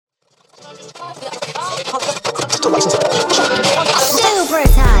Super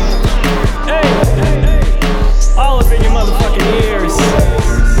time. Hey, all up in your motherfucking ears.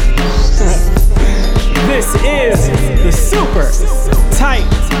 This is the Super Tight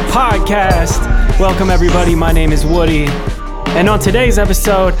Podcast. Welcome everybody, my name is Woody. And on today's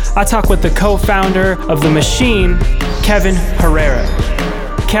episode, I talk with the co-founder of The Machine, Kevin Herrera.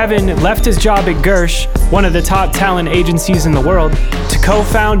 Kevin left his job at Gersh, one of the top talent agencies in the world, to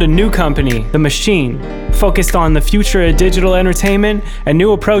co-found a new company, The Machine, focused on the future of digital entertainment and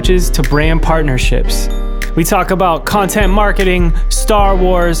new approaches to brand partnerships. We talk about content marketing, Star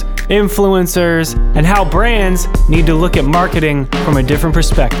Wars, influencers, and how brands need to look at marketing from a different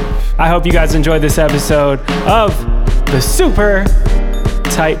perspective. I hope you guys enjoyed this episode of the Super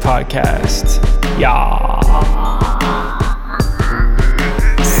Tight Podcast. Yeah.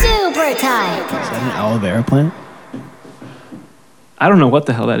 Super tight. Is that an aloe vera plant? I don't know what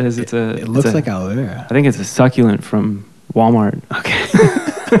the hell that is. It looks like aloe vera. I think it's a succulent from Walmart. Okay.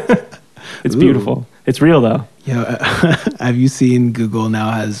 It's beautiful. It's real though. Yo, have you seen Google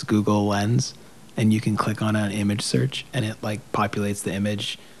now has Google Lens, and you can click on an image search and it like populates the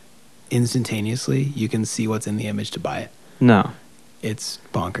image instantaneously. You can see what's in the image to buy it. No. It's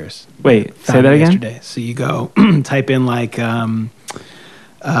bonkers. Wait, say Found that it again? yesterday. So you go type in like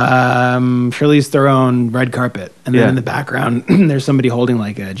Charlize Theron red carpet, and then Yeah. in the background there's somebody holding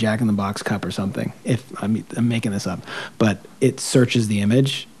like a Jack in the Box cup or something. If I'm making this up, but it searches the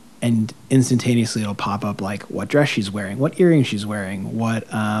image, and instantaneously it'll pop up like what dress she's wearing, what earrings she's wearing, what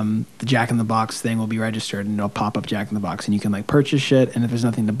the Jack in the Box thing will be registered, and it'll pop up Jack in the Box, and you can like purchase shit. And if there's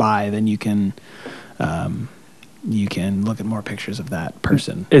nothing to buy, then you can look at more pictures of that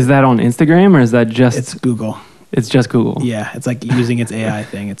person. Is that on Instagram or is that just? It's Google. It's just Google. Yeah, it's like using its AI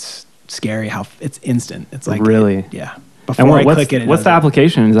thing. It's scary how it's instant. It's like Really? yeah. And Before I what's, click it, what's the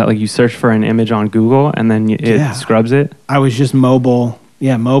application? Is that like you search for an image on Google and then it Yeah. scrubs it? I was just mobile.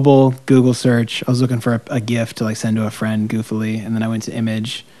 Yeah, mobile Google search. I was looking for a GIF to like send to a friend goofily, and then I went to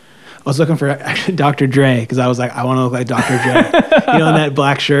image. I was looking for actually Dr. Dre because I was like, I want to look like Dr. Dre. You know, in that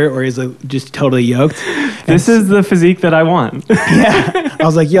black shirt where he's like just totally yoked. This is the physique that I want. Yeah. I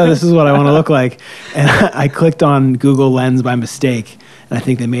was like, yo, this is what I want to look like. And I clicked on Google Lens by mistake, and I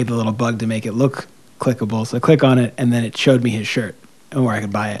think they made the little bug to make it look clickable. So I click on it, and then it showed me his shirt and where I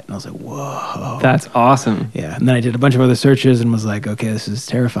could buy it. And I was like, whoa. That's awesome. Yeah. And then I did a bunch of other searches and was like, okay, this is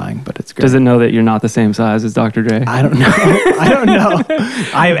terrifying, but it's great. Does it know that you're not the same size as Dr. Dre? I don't know. I don't know.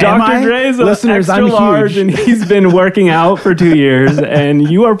 Dr. Dre is Listeners, extra I'm large huge. and he's been working out for 2 years and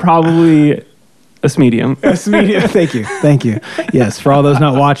you are probably a medium. Yes, medium. Thank you. Yes, for all those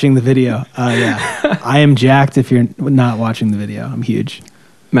not watching the video. Yeah. I am jacked if you're not watching the video. I'm huge.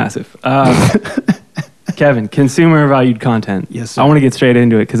 Massive. Kevin, consumer valued content. Yes, sir. I want to get straight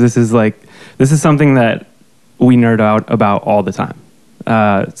into it because this is something that we nerd out about all the time.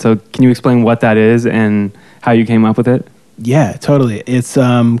 So can you explain what that is and how you came up with it? Yeah, totally. It's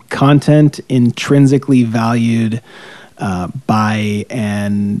content intrinsically valued by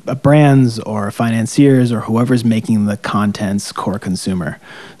brands or financiers or whoever's making the content's core consumer.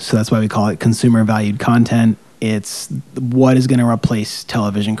 So that's why we call it consumer valued content. It's what is going to replace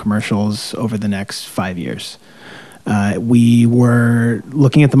television commercials over the next 5 years. We were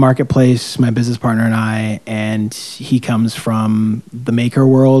looking at the marketplace, my business partner and I, and he comes from the maker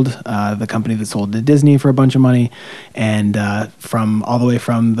world, the company that sold to Disney for a bunch of money, and from all the way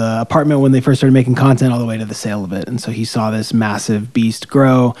from the apartment when they first started making content all the way to the sale of it. And so he saw this massive beast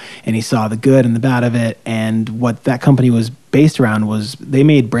grow, and he saw the good and the bad of it. And what that company was based around was they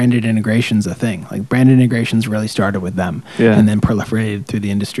made branded integrations a thing. Like branded integrations really started with them and then proliferated through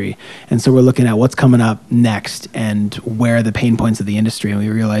the industry. And so we're looking at what's coming up next and where are the pain points of the industry. And we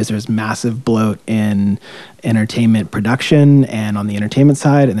realized there's massive bloat in entertainment production and on the entertainment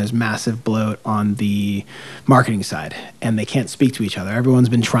side, and there's massive bloat on the marketing side, and they can't speak to each other. Everyone's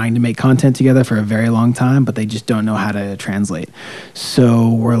been trying to make content together for a very long time, but they just don't know how to translate. So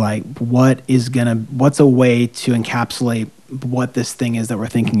we're like, what's a way to encapsulate what this thing is that we're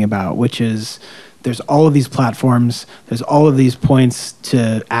thinking about, which is there's all of these platforms, there's all of these points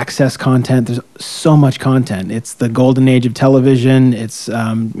to access content. There's so much content. It's the golden age of television. It's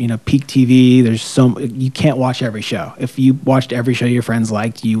peak TV. You can't watch every show. If you watched every show your friends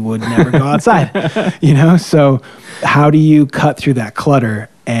liked, you would never go outside. So how do you cut through that clutter?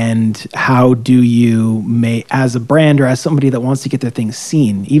 And how do you make, as a brand or as somebody that wants to get their things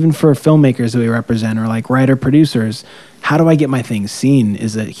seen, even for filmmakers that we represent or like writer producers, how do I get my things seen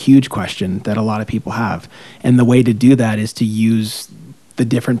is a huge question that a lot of people have. And the way to do that is to use the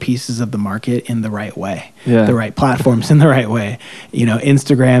different pieces of the market in the right way, Yeah. the right platforms in the right way. You know,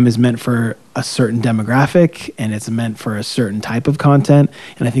 Instagram is meant for a certain demographic and it's meant for a certain type of content.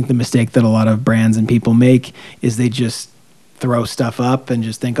 And I think the mistake that a lot of brands and people make is they just throw stuff up and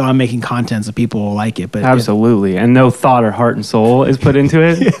just think, oh, I'm making content so people will like it. But Absolutely. And no thought or heart and soul is put into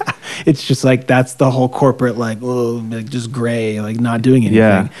it. it's just like, that's the whole corporate, like, oh, like just gray, like not doing anything.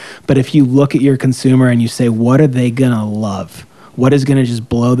 Yeah. But if you look at your consumer and you say, what are they going to love? What is going to just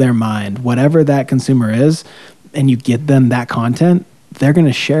blow their mind? Whatever that consumer is, and you get them that content, they're going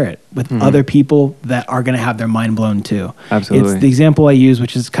to share it with other people that are going to have their mind blown too. Absolutely. It's the example I use,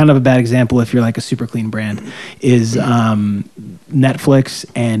 which is kind of a bad example if you're like a super clean brand, is Netflix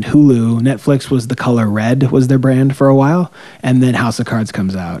and Hulu. Netflix was the color red was their brand for a while, and then House of Cards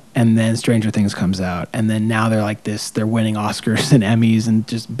comes out, and then Stranger Things comes out, and then now they're like this, they're winning Oscars and Emmys and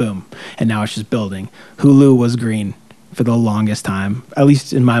just boom. And now it's just building. Hulu was green for the longest time, at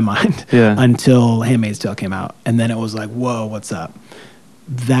least in my mind, until Handmaid's Tale came out. And then it was like, whoa, what's up?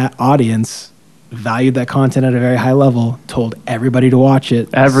 That audience valued that content at a very high level, told everybody to watch it.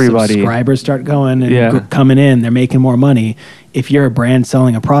 Everybody. Subscribers start going and coming in. They're making more money. If you're a brand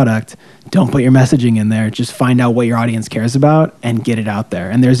selling a product, don't put your messaging in there. Just find out what your audience cares about and get it out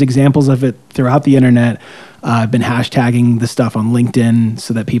there. And there's examples of it throughout the internet. I've been hashtagging the stuff on LinkedIn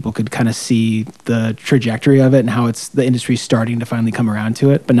so that people could kind of see the trajectory of it and how it's the industry starting to finally come around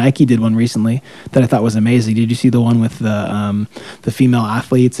to it. But Nike did one recently that I thought was amazing. Did you see the one with the female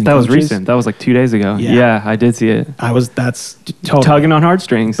athletes and That coaches? was recent. That was like 2 days ago. Yeah, I did see it. That's totally Tugging on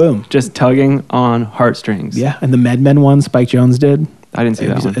heartstrings. Boom. Just tugging on heartstrings. Yeah, and the MedMen one Spike Jonze did. I didn't see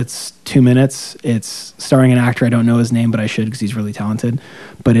that one. It's 2 minutes. It's starring an actor. I don't know his name, but I should because he's really talented.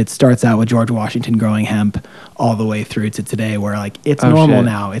 But it starts out with George Washington growing hemp all the way through to today where like it's normal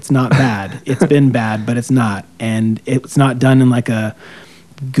now. It's not bad. It's been bad, but it's not. And it's not done in like a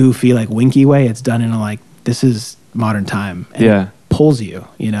goofy, like winky way. It's done in a like, this is modern time. And it pulls you,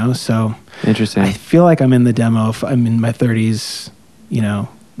 you know? So interesting. I feel like I'm in the demo. If I'm in my 30s, you know,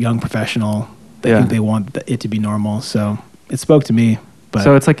 young professional. They think they want it to be normal. So it spoke to me. But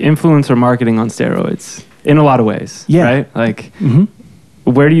so it's like influencer marketing on steroids in a lot of ways, right? Like,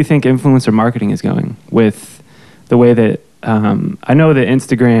 where do you think influencer marketing is going with the way that I know that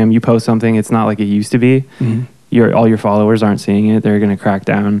Instagram, you post something, it's not like it used to be. All your followers aren't seeing it. They're going to crack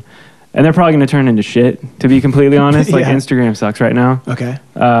down. And they're probably going to turn into shit, to be completely honest. Like Instagram sucks right now. Okay.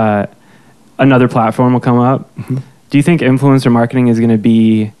 Another platform will come up. Do you think influencer marketing is going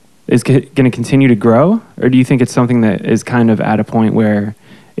to continue to grow? Or do you think it's something that is kind of at a point where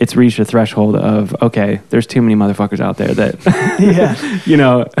it's reached a threshold of, okay, there's too many motherfuckers out there that, you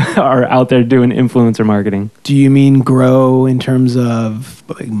know, are out there doing influencer marketing? Do you mean grow in terms of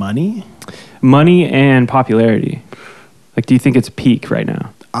like money? Money and popularity. Like, do you think it's peak right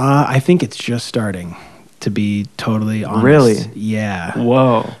now? I think it's just starting, to be totally honest. Really? Yeah.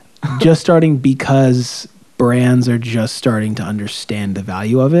 Whoa. Just starting because brands are just starting to understand the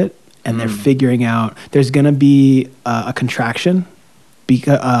value of it. And they're figuring out there's going to be a contraction,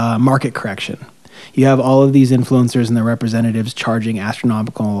 market correction. You have all of these influencers and their representatives charging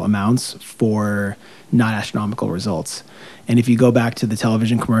astronomical amounts for not astronomical results. And if you go back to the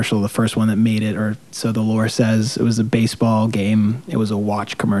television commercial, the first one that made it, or so the lore says, it was a baseball game. It was a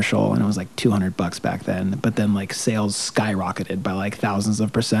watch commercial, and it was like $200 back then. But then like sales skyrocketed by like thousands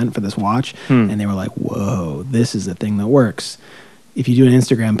of % for this watch. And they were like, whoa, this is a thing that works. If you do an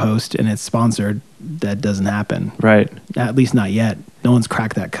Instagram post and it's sponsored, that doesn't happen. Right. At least not yet. No one's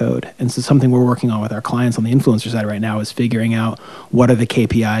cracked that code. And so something we're working on with our clients on the influencer side right now is figuring out what are the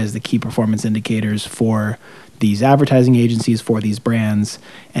KPIs, the key performance indicators for these advertising agencies, for these brands,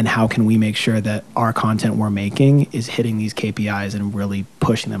 and how can we make sure that our content we're making is hitting these KPIs and really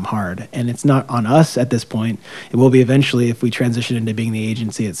pushing them hard. And it's not on us at this point. It will be eventually if we transition into being the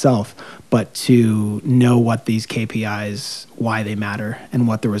agency itself, but to know what these KPIs, why they matter, and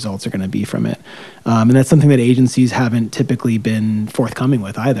what the results are going to be from it. And that's something that agencies haven't typically been forthcoming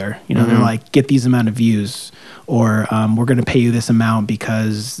with either. You know, they're like, get these amount of views, or we're going to pay you this amount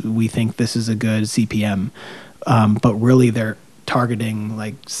because we think this is a good CPM. But really they're targeting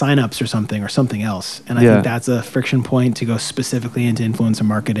like signups or something else. And I think that's a friction point to go specifically into influencer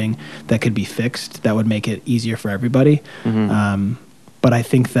marketing that could be fixed. That would make it easier for everybody. But I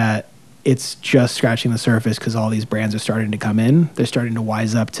think that it's just scratching the surface because all these brands are starting to come in. They're starting to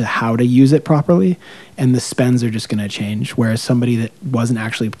wise up to how to use it properly, and the spends are just going to change. Whereas somebody that wasn't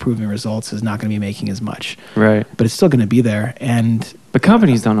actually proving results is not going to be making as much. Right. But it's still going to be there. But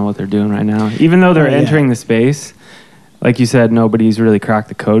companies don't know what they're doing right now. Even though they're entering the space, like you said, nobody's really cracked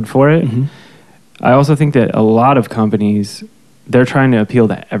the code for it. I also think that a lot of companies, they're trying to appeal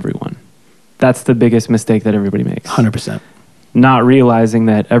to everyone. That's the biggest mistake that everybody makes. 100%. Not realizing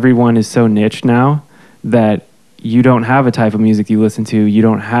that everyone is so niche now that you don't have a type of music you listen to. You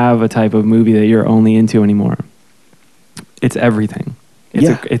don't have a type of movie that you're only into anymore. It's everything.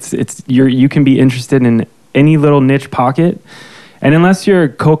 You can be interested in any little niche pocket. And unless you're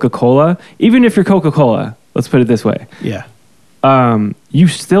Coca-Cola, even if you're Coca-Cola, let's put it this way. Yeah. You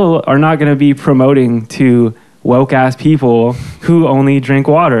still are not going to be promoting to woke ass people who only drink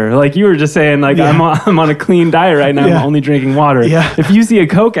water. Like you were just saying, like, I'm on a clean diet right now. I'm only drinking water. Yeah. If you see a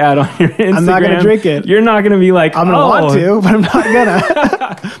Coke ad on your Instagram, I'm not going to drink it. You're not going to be like, I'm going to want to, but I'm not going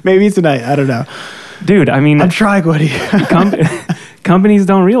to. Maybe tonight. I don't know. Dude, I mean, I'm trying, Woody. Companies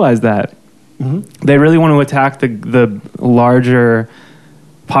don't realize that. Mm-hmm. They really want to attack the larger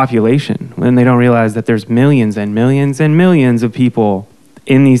population when they don't realize that there's millions and millions and millions of people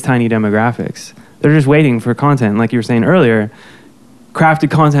in these tiny demographics. They're just waiting for content, like you were saying earlier. Crafted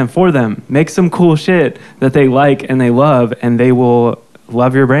content for them. Make some cool shit that they like and they love, and they will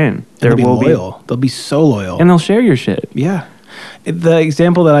love your brand. They'll be loyal. They'll be so loyal. And they'll share your shit. Yeah. The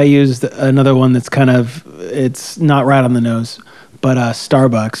example that I used, another one that's kind of, it's not right on the nose, but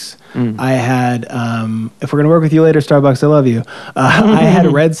Starbucks. I had, if we're going to work with you later, Starbucks, I love you. I had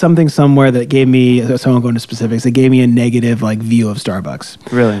read something somewhere that gave me, so I won't go into specifics, it gave me a negative like view of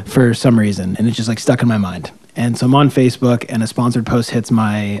Starbucks. Really? For some reason. And it just like stuck in my mind. And so I'm on Facebook and a sponsored post hits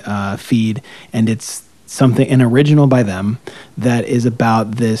my feed, and it's an original by them that is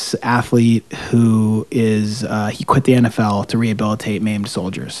about this athlete who is, he quit the NFL to rehabilitate maimed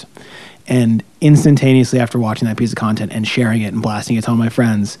soldiers. And instantaneously after watching that piece of content and sharing it and blasting it to all my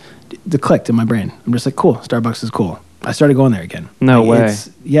friends, it clicked in my brain. I'm just like, cool, Starbucks is cool. I started going there again. No way.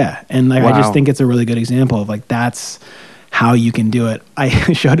 And like, Wow. I just think it's a really good example of like, that's how you can do it. I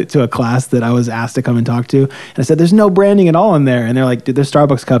showed it to a class that I was asked to come and talk to, and I said, there's no branding at all in there. And they're like, dude, there's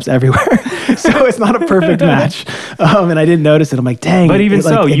Starbucks cups everywhere. So it's not a perfect match. And I didn't notice it. I'm like, dang. But even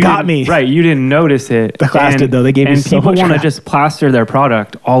so, it got me. Right, you didn't notice it. The class did, though. They gave me so much And people want to crap. just plaster their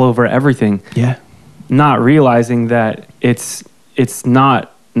product all over everything. Yeah. Not realizing that it's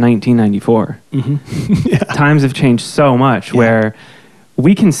not 1994. Mm-hmm. Yeah. Times have changed so much where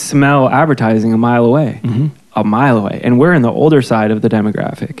we can smell advertising a mile away. Mm-hmm. A mile away. And we're in the older side of the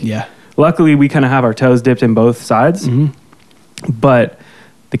demographic. Yeah. Luckily, we kind of have our toes dipped in both sides. Mm-hmm. But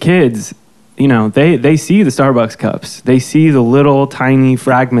the kids, you know, they see the Starbucks cups. They see the little tiny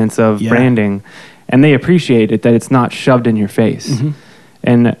fragments of branding, and they appreciate it that it's not shoved in your face. Mm-hmm.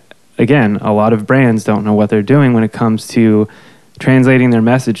 And again, a lot of brands don't know what they're doing when it comes to translating their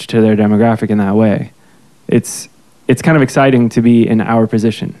message to their demographic in that way. It's kind of exciting to be in our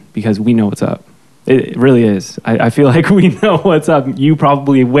position because we know what's up. It really is. I feel like we know what's up. You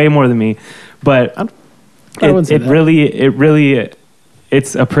probably way more than me, but it's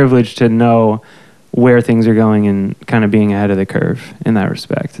a privilege to know where things are going and kind of being ahead of the curve in that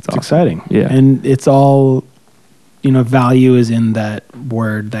respect. It's awesome. Exciting. Yeah. And it's all, value is in that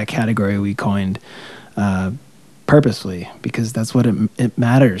word, that category we coined purposely, because that's what it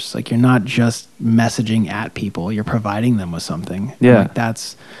matters. Like, you're not just messaging at people, you're providing them with something. Yeah. Like,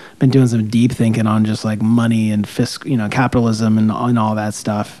 that's been doing some deep thinking on just like money and capitalism and all that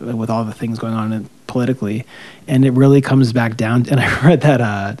stuff with all the things going on politically. And it really comes back down. And I read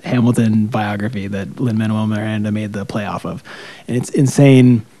that Hamilton biography that Lin-Manuel Miranda made the play off of. And it's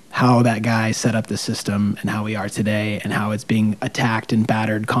insane how that guy set up the system and how we are today and how it's being attacked and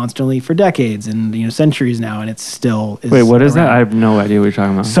battered constantly for decades and centuries now, and it's still is Wait, what is around. that? I have no idea what you're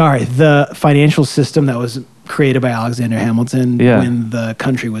talking about. Sorry, the financial system that was created by Alexander Hamilton when the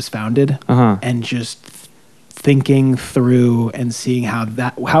country was founded, and just thinking through and seeing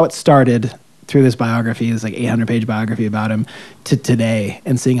how it started through this biography, this like 800-page biography about him, to today,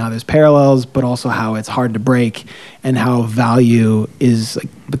 and seeing how there's parallels, but also how it's hard to break, and how value is like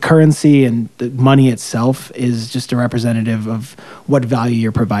the currency and the money itself is just a representative of what value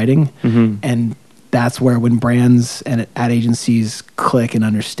you're providing. Mm-hmm. And that's where when brands and ad agencies click and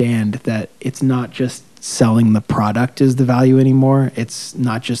understand that it's not just selling the product is the value anymore. It's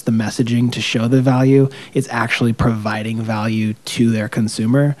not just the messaging to show the value. It's actually providing value to their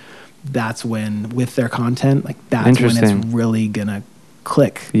consumer. That's when, with their content, like that's when it's really gonna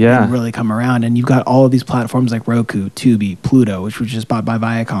click and really come around. And you've got all of these platforms like Roku, Tubi, Pluto, which was just bought by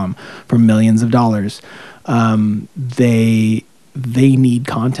Viacom for millions of dollars. They need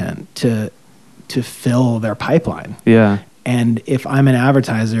content to fill their pipeline. Yeah. And if I'm an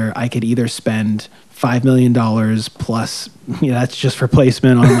advertiser, I could either spend $5 million plus, that's just for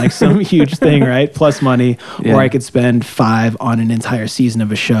placement on like some huge thing, right? Plus money. Yeah. Or I could spend 5 on an entire season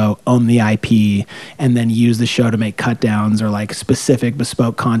of a show, own the IP, and then use the show to make cut downs or like specific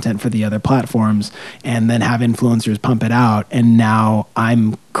bespoke content for the other platforms, and then have influencers pump it out. And now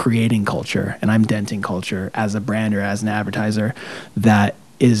I'm creating culture and I'm denting culture as a brand or as an advertiser that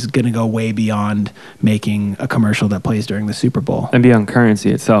is going to go way beyond making a commercial that plays during the Super Bowl. And beyond currency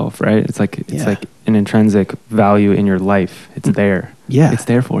itself, right? It's like an intrinsic value in your life. It's there. Yeah. It's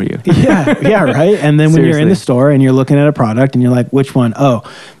there for you. yeah, right? And then when you're in the store and you're looking at a product and you're like, which one? Oh,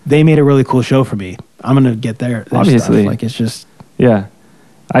 they made a really cool show for me. I'm going to get their Obviously. stuff. Like, it's just... Yeah.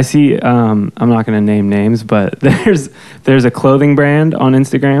 I see, I'm not going to name names, but there's a clothing brand on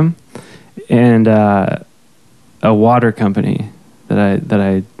Instagram and a water company that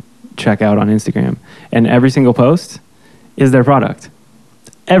I check out on Instagram, and every single post is their product.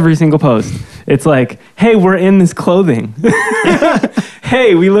 Every single post. It's like, hey, we're in this clothing.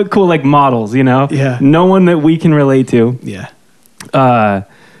 Hey, we look cool like models, Yeah. No one that we can relate to. Yeah.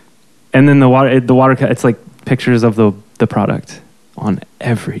 And then the water, it's like pictures of the product on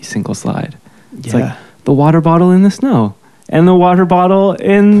every single slide. It's like the water bottle in the snow and the water bottle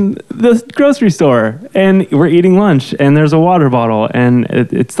in the grocery store, and we're eating lunch and there's a water bottle, and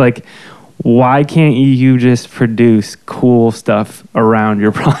it's like, why can't you just produce cool stuff around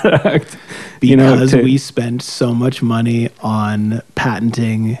your product? Because we spend so much money on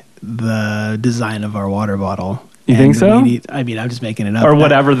patenting the design of our water bottle. You think so? I'm just making it up. Or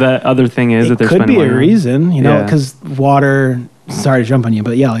whatever the other thing is that they're spending money on. It could be a reason, because water, sorry to jump on you,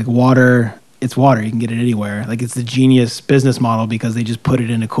 but like water, it's water. You can get it anywhere. Like, it's the genius business model because they just put it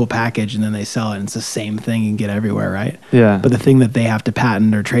in a cool package and then they sell it. And it's the same thing you can get everywhere, right? Yeah. But the thing that they have to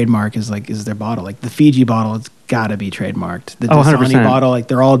patent or trademark is their bottle. Like the Fiji bottle, it's got to be trademarked. The Dasani 100%. bottle, like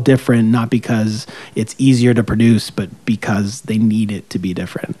they're all different, not because it's easier to produce, but because they need it to be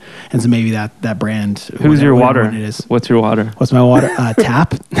different. And so maybe that brand. Who's your water? It is. What's your water? What's my water?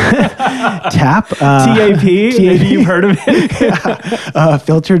 Tap. Tap. TAP? Maybe you've heard of it.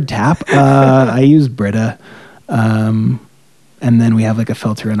 Filtered tap. I use Brita. And then we have like a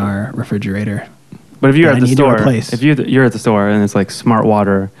filter in our refrigerator. But if you're that at I the need to store, replace. if you're at the store and it's like Smart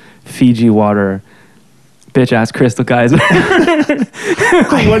Water, Fiji Water, bitch ass Crystal Geyser.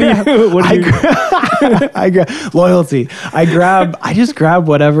 What do you? Loyalty. I just grab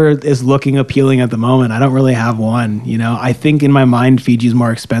whatever is looking appealing at the moment. I don't really have one. I think in my mind Fiji's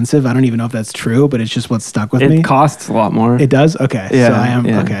more expensive. I don't even know if that's true, but it's just what's stuck with me. It costs a lot more. It does? Okay. Yeah, so I am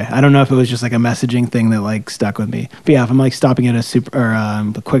yeah. okay. I don't know if it was just like a messaging thing that like stuck with me. But yeah, if I'm like stopping at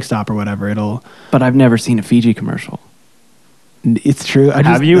a quick stop or whatever, it'll. But I've never seen a Fiji commercial. It's true.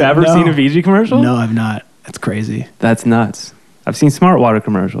 Have you ever seen a Fiji commercial? No, I've not. That's crazy. That's nuts. I've seen Smart Water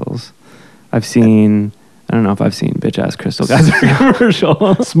commercials. I've seen, I don't know if I've seen bitch ass Crystal Geyser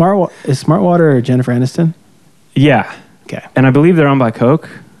commercial. Is Smart Water Jennifer Aniston? Yeah. Okay. And I believe they're owned by Coke.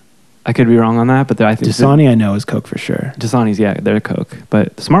 I could be wrong on that, but I think Dasani I know is Coke for sure. Dasani's, yeah, they're Coke.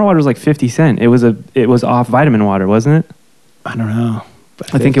 But Smart Water is like 50 cents. It was off vitamin water, wasn't it? I don't know.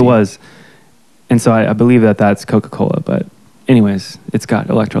 But I think it was. And so I believe that's Coca-Cola, but anyways, it's got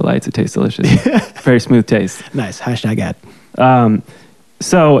electrolytes. It tastes delicious. Very smooth taste. Nice. #ad.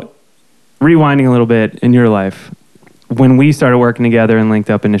 So rewinding a little bit in your life, when we started working together and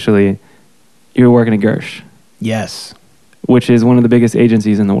linked up initially, you were working at Gersh. Yes. Which is one of the biggest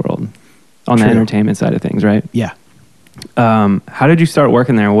agencies in the world on the True. entertainment side of things, right? Yeah. How did you start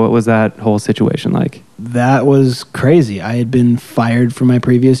working there? What was that whole situation like? That was crazy. I had been fired from my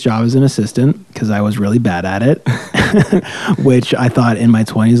previous job as an assistant because I was really bad at it, which I thought in my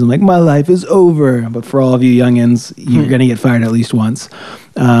 20s, I'm like, my life is over. But for all of you youngins, you're going to get fired at least once.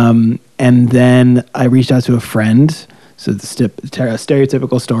 And then I reached out to a friend. So it's a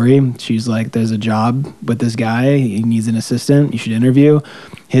stereotypical story. She's like, there's a job with this guy. He needs an assistant. You should interview.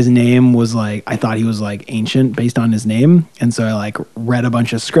 His name was like, I thought he was like ancient based on his name. And so I like read a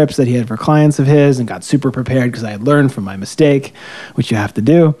bunch of scripts that he had for clients of his and got super prepared because I had learned from my mistake, which you have to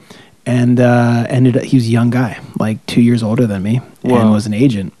do. And he was a young guy, like 2 years older than me. Whoa. And was an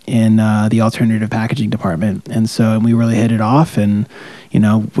agent in the alternative packaging department. And we really hit it off. And,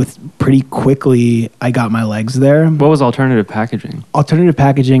 with pretty quickly, I got my legs there. What was alternative packaging? Alternative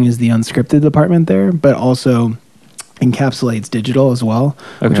packaging is the unscripted department there, but also encapsulates digital as well,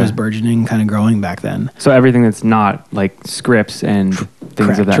 which was burgeoning, kind of growing back then. So everything that's not like scripts and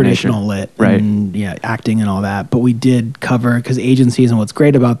things of that traditional nature. Lit, right? And, yeah, acting and all that. But we did cover, because agencies, and what's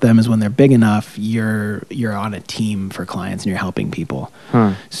great about them is when they're big enough, you're on a team for clients and you're helping people.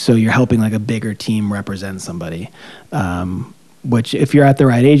 Huh. So you're helping like a bigger team represent somebody. which if you're at the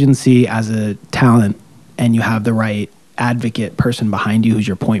right agency as a talent and you have the right advocate person behind you who's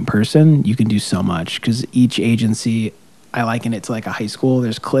your point person, you can do so much. Because each agency, I liken it to like a high school.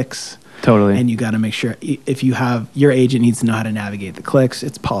 There's cliques. Totally. And you got to make sure if you have, your agent needs to know how to navigate the cliques.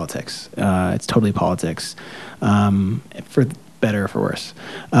 It's politics. It's totally politics, for better or for worse.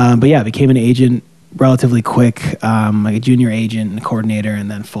 But yeah, I became an agent relatively quick, like a junior agent and coordinator and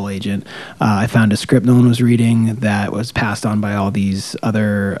then full agent. I found a script no one was reading that was passed on by all these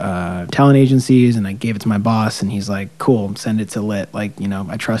other talent agencies, and I gave it to my boss, and he's like, cool, send it to Lit. Like, you know,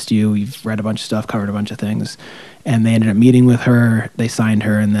 I trust you. You've read a bunch of stuff, covered a bunch of things. And they ended up meeting with her. They signed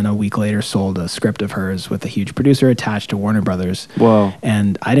her, and then a week later sold a script of hers with a huge producer attached to Warner Brothers. Whoa.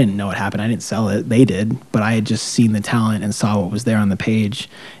 And I didn't know what happened. I didn't sell it. They did. But I had just seen the talent and saw what was there on the page.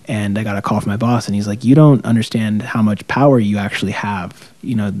 And I got a call from my boss, and he's like, you don't understand how much power you actually have.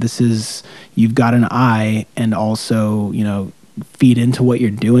 You know, you've got an eye, and also, you know, feed into what you're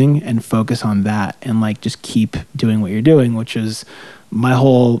doing and focus on that, and like just keep doing what you're doing, which is my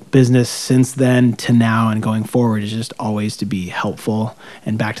whole business since then to now and going forward, is just always to be helpful,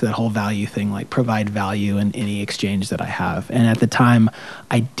 and back to that whole value thing, like provide value in any exchange that I have. And at the time,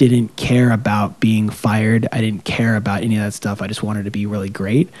 I didn't care about being fired. I didn't care about any of that stuff. I just wanted to be really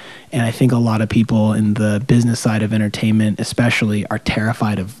great. And I think a lot of people in the business side of entertainment especially are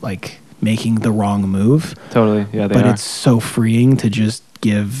terrified of like making the wrong move. Totally. Yeah, they but are. it's so freeing to just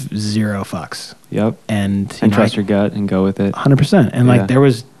give zero fucks. Yep. And trust your gut and go with it. 100%. And Yeah. like there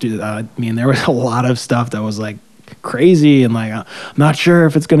was a lot of stuff that was like crazy, and like I'm not sure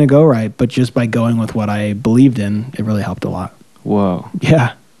if it's going to go right, but just by going with what I believed in, it really helped a lot. Whoa.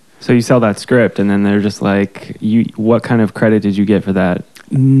 Yeah. So you sell that script, and then they're just like, what kind of credit did you get for that?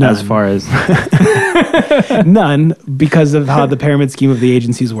 None. As far as None, because of how the pyramid scheme of the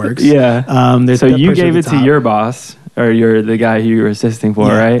agencies works. Yeah. There's so the you person gave at it the to top. your boss, or you're the guy who you were assisting for,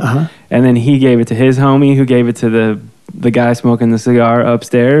 Yeah, right? uh-huh. And then he gave it to his homie, who gave it to the guy smoking the cigar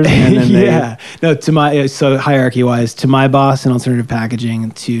upstairs. And then Yeah. No, so hierarchy wise, to my boss in alternative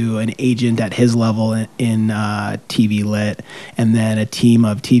packaging, to an agent at his level in TV lit, and then a team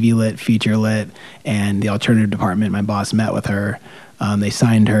of TV lit, feature lit, and the alternative department. My boss met with her. They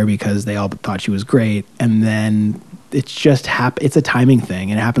signed her because they all thought she was great. And then it's just it's a timing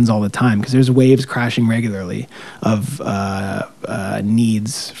thing, and it happens all the time because there's waves crashing regularly of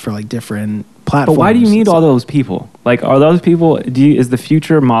needs for like different platforms. But why do you need all those people? Like, are those people, is the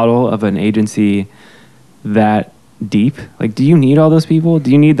future model of an agency that deep? Like, do you need all those people?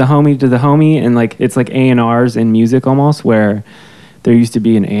 Do you need the homie to the homie? And like, it's like A&Rs in music almost, where there used to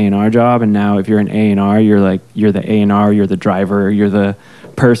be an A&R job, and now if you're an A&R, you're the A&R, you're the driver, you're the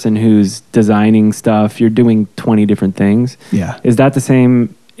person who's designing stuff, you're doing 20 different things. Yeah. Is that the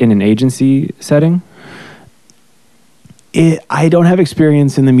same in an agency setting? I don't have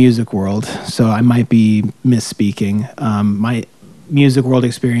experience in the music world, so I might be misspeaking. My music world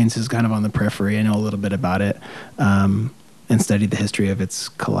experience is kind of on the periphery. I know a little bit about it, and studied the history of its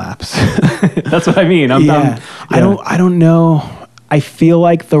collapse. That's what I mean. I don't know. I feel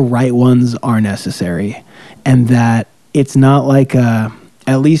like the right ones are necessary, and that it's not like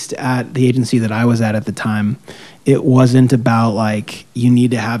at least at the agency that I was at the time, it wasn't about like, you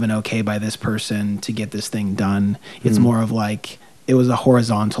need to have an okay by this person to get this thing done. It's more of like, it was a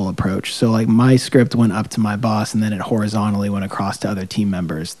horizontal approach. So like my script went up to my boss, and then it horizontally went across to other team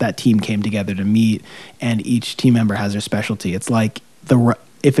members. That team came together to meet, and each team member has their specialty. It's like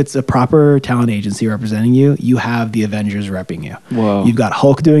if it's a proper talent agency representing you, you have the Avengers repping you. Whoa. You've got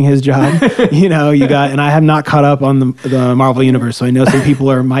Hulk doing his job. And I have not caught up on the Marvel Universe, so I know some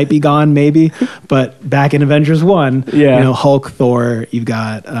people might be gone, maybe. But back in Avengers 1, Hulk, Thor, you've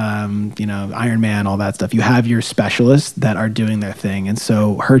got, Iron Man, all that stuff. You have your specialists that are doing their thing. And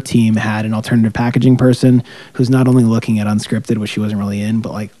so her team had an alternative packaging person who's not only looking at unscripted, which she wasn't really in,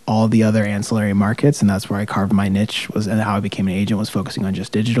 but like all the other ancillary markets. And that's where I carved my niche, and how I became an agent was focusing on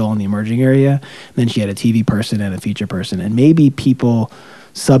just digital in the emerging area. And then she had a TV person and a feature person, and maybe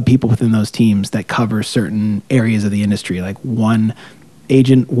sub people within those teams that cover certain areas of the industry. Like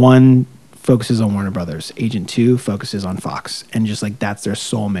agent one focuses on Warner Brothers, agent 2 focuses on Fox, and just like that's their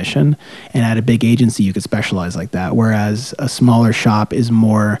sole mission. And at a big agency, you could specialize like that. Whereas a smaller shop is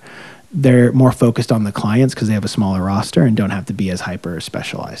they're more focused on the clients because they have a smaller roster and don't have to be as hyper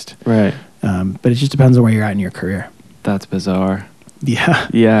specialized. Right. But it just depends on where you're at in your career. That's bizarre. Yeah.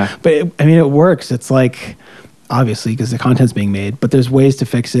 Yeah. But it works. It's like, obviously, because the content's being made, but there's ways to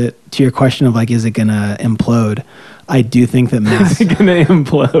fix it. To your question of like, is it going to implode? I do think that Is it going to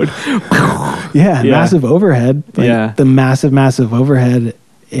implode? Massive overhead. The massive overhead.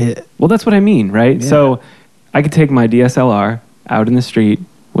 Well, that's what I mean, right? Yeah. So I could take my DSLR out in the street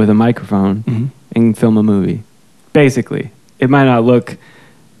with a microphone and film a movie. Basically, it might not look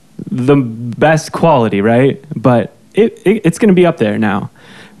the best quality, right? But it's going to be up there now.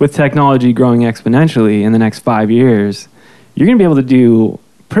 With technology growing exponentially in the next 5 years, you're going to be able to do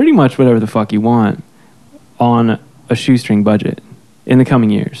pretty much whatever the fuck you want on a shoestring budget in the coming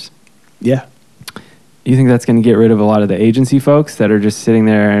years. Yeah. You think that's going to get rid of a lot of the agency folks that are just sitting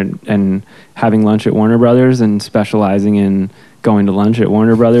there and having lunch at Warner Brothers and specializing in going to lunch at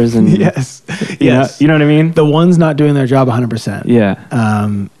Warner Brothers? And Yes. You know what I mean? The ones not doing their job 100%.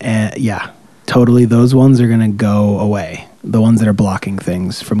 Yeah. And yeah, totally. Those ones are going to go away. The ones that are blocking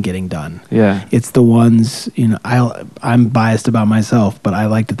things from getting done. Yeah. It's the ones, I'm biased about myself, but I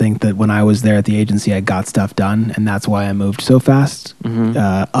like to think that when I was there at the agency, I got stuff done. And that's why I moved so fast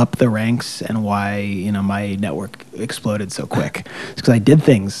up the ranks and why, my network exploded so quick. It's because I did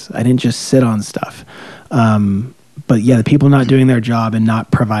things. I didn't just sit on stuff. But yeah, the people not doing their job and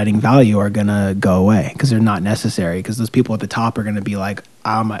not providing value are going to go away because they're not necessary. Because those people at the top are going to be like,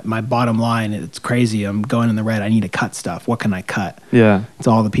 my bottom line, it's crazy. I'm going in the red. I need to cut stuff. What can I cut? Yeah. It's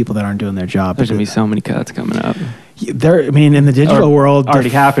all the people that aren't doing their job. There's going to be so many cuts coming up. In the digital world, already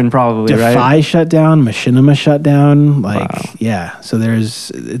happened probably, right? Defy shut down, Machinima shut down. Wow. Yeah. So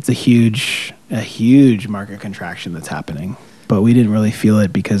it's a huge market contraction that's happening. But we didn't really feel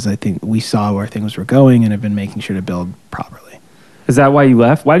it because I think we saw where things were going and have been making sure to build properly. Is that why you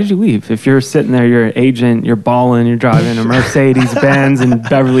left? Why did you leave? If you're sitting there, you're an agent, you're balling, you're driving a Mercedes-Benz in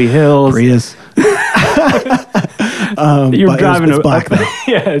Beverly Hills. Prius. You're driving it's black though.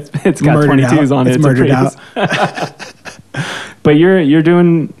 Yeah, it's got Murdered 22s on it. It's murdered out. But you're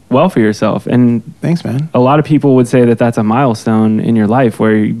doing well for yourself. And thanks, man. A lot of people would say that that's a milestone in your life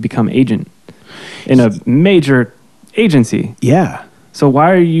where you become agent in a major agency. Yeah. So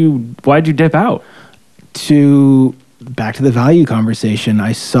why'd you dip out? Back to the value conversation,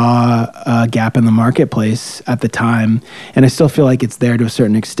 I saw a gap in the marketplace at the time, and I still feel like it's there to a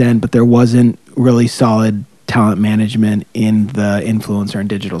certain extent, but there wasn't really solid talent management in the influencer and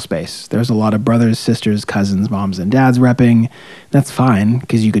digital space. There's a lot of brothers, sisters, cousins, moms, and dads repping. That's fine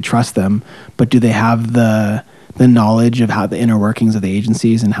because you could trust them, but do they have the knowledge of how the inner workings of the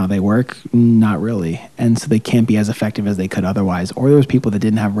agencies and how they work? Not really. And so they can't be as effective as they could otherwise. Or there was people that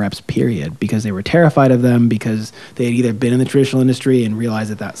didn't have reps, period, because they were terrified of them because they had either been in the traditional industry and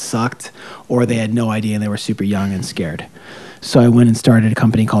realized that sucked, or they had no idea and they were super young and scared. So I went and started a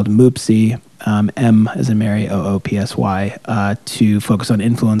company called Moopsy, M as in Mary, OOPSY, to focus on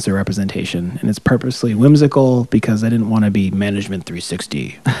influencer representation. And it's purposely whimsical because I didn't want to be Management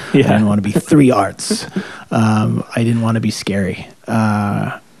 360. Yeah. I didn't want to be 3 arts. I didn't want to be scary.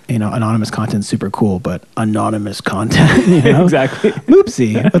 Anonymous content's super cool, but anonymous content, Exactly.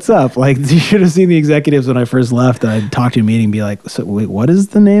 Moopsy, what's up? Like, you should have seen the executives when I first left. I'd talk to a meeting and be like, so wait, what is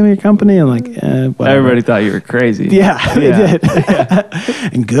the name of your company? I'm like, whatever. Everybody thought you were crazy. Yeah, they did.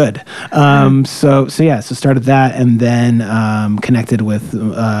 And good. So started that, and then connected with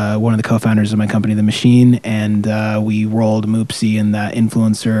one of the co-founders of my company, The Machine, and we rolled Moopsy in that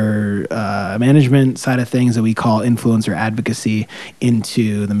influencer management side of things that we call influencer advocacy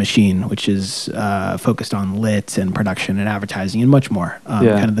into The Machine, which is focused on lit and production and advertising and much more.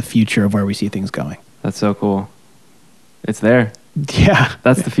 Kind of the future of where we see things going. That's so cool. It's there. Yeah.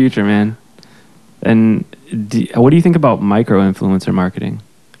 That's the future, man. And what do you think about micro-influencer marketing?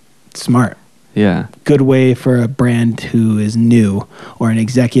 Smart. Yeah. Good way for a brand who is new or an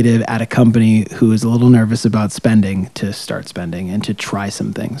executive at a company who is a little nervous about spending to start spending and to try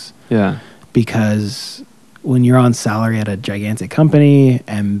some things. Yeah. Because when you're on salary at a gigantic company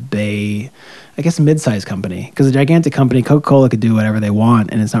and a mid-sized company, because a gigantic company, Coca-Cola could do whatever they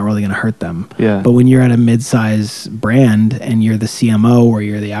want and it's not really going to hurt them. Yeah. But when you're at a mid-size brand and you're the CMO or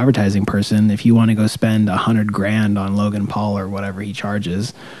you're the advertising person, if you want to go spend $100,000 on Logan Paul or whatever he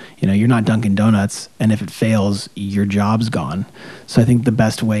charges, you're not Dunkin' Donuts, and if it fails, your job's gone. So I think the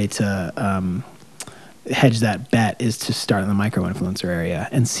best way to hedge that bet is to start in the micro-influencer area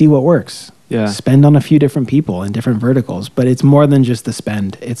and see what works. Yeah. Spend on a few different people in different verticals, but it's more than just the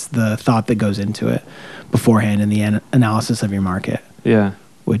spend. It's the thought that goes into it beforehand and the analysis of your market. Yeah.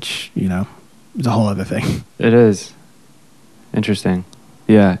 Which, is a whole other thing. It is. Interesting.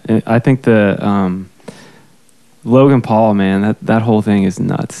 Yeah. I think the Logan Paul, man, that whole thing is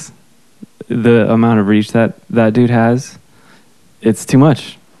nuts. The amount of reach that dude has, it's too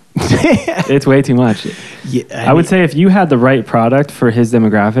much. It's way too much. Yeah, I would say if you had the right product for his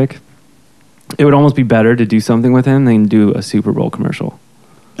demographic, it would almost be better to do something with him than do a Super Bowl commercial.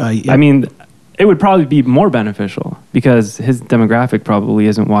 Yeah. I mean, it would probably be more beneficial because his demographic probably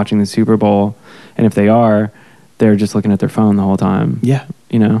isn't watching the Super Bowl. And if they are, they're just looking at their phone the whole time. Yeah.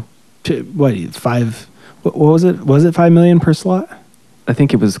 You know? What, what was it? Was it 5 million per slot? I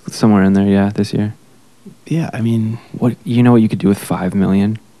think it was somewhere in there, yeah, this year. Yeah, I mean, What you know what you could do with 5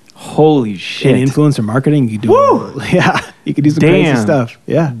 million? Holy shit. in influencer marketing, you could do you could do some crazy stuff.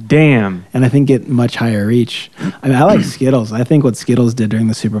 Yeah. Damn. And I think get much higher reach. I mean, I like Skittles. I think what Skittles did during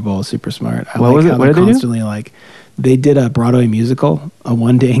the Super Bowl is super smart. I What like was it? how What they're did they do? constantly like they did a Broadway musical, a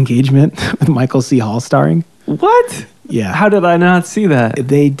one-day engagement with Michael C. Hall starring. What? Yeah. How did I not see that?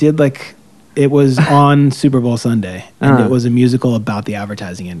 They did like it was on Super Bowl Sunday, and Uh-huh. it was a musical about the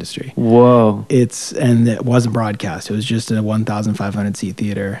advertising industry. Whoa. And it wasn't broadcast. It was just a 1,500 seat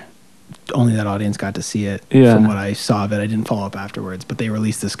theater. Only that audience got to see it. Yeah. From what I saw of it, I didn't follow up afterwards. But they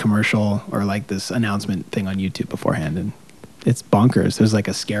released this commercial or like this announcement thing on YouTube beforehand, and it's bonkers. There's like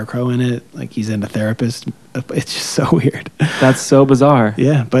a scarecrow in it, like he's in a therapist. It's just so weird. That's so bizarre.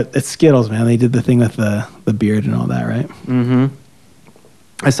 Yeah, but it's Skittles, man. They did the thing with the beard and all that, right? Mm-hmm.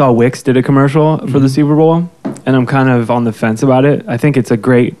 I saw Wix did a commercial for the Super Bowl, and I'm kind of on the fence about it. I think it's a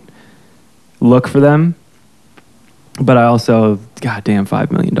great look for them, but I also, goddamn,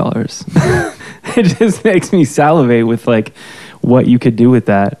 $5 million. It just makes me salivate with like what you could do with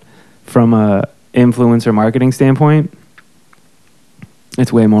that from a influencer marketing standpoint.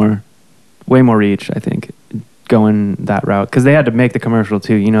 It's way more reach, I think, going that route, because they had to make the commercial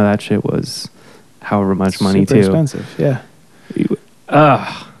too. You know, that shit was however much money Super too. expensive, yeah.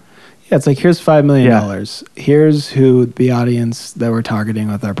 Ugh. Yeah, it's like here's $5 million. Here's who the audience that we're targeting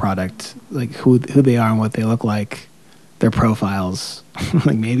with our product, like who they are and what they look like, their profiles,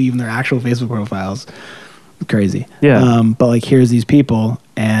 like maybe even their actual Facebook profiles. Crazy. Yeah. But like here's these people,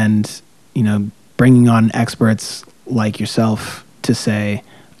 and you know, bringing on experts like yourself to say,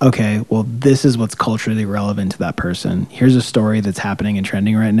 okay, well, this is what's culturally relevant to that person. Here's a story that's happening and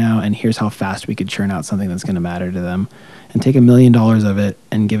trending right now, and here's how fast we could churn out something that's going to matter to them. And take $1 million of it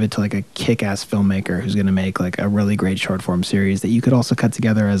and give it to like a kick-ass filmmaker who's going to make like a really great short form series that you could also cut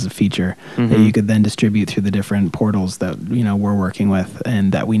together as a feature that you could then distribute through the different portals that, you know, we're working with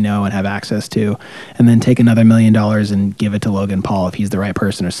and that we know and have access to. And then take another $1 million and give it to Logan Paul if he's the right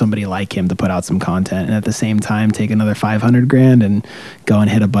person or somebody like him to put out some content. And at the same time, take another $500,000 and go and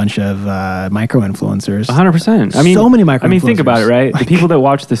hit a bunch of micro influencers. 100%. I mean, so many micro. I mean, think about it, right? The people that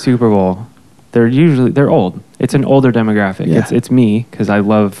watch the Super Bowl, they're old. It's an older demographic. Yeah. It's me because I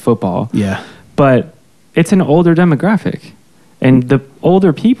love football. Yeah. But it's an older demographic, and the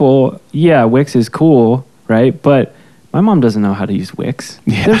older people, yeah, Wix is cool, right? But my mom doesn't know how to use Wix.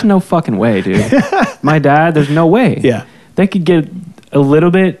 Yeah. There's no fucking way, dude. My dad, there's no way. Yeah. They could get a little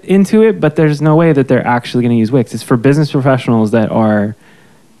bit into it, but there's no way that they're actually going to use Wix. It's for business professionals that are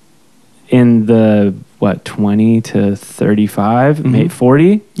in the 20 to 35, maybe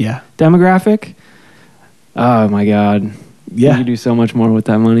 40 Yeah. demographic. Oh my God. Yeah. You could do so much more with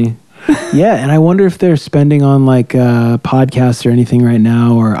that money. Yeah, and I wonder if they're spending on like podcasts or anything right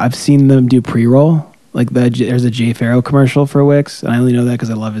now. Or I've seen them do pre-roll. Like there's a Jay Farrow commercial for Wix, and I only know that because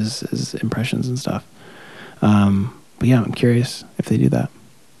I love his impressions and stuff. But yeah, I'm curious if they do that.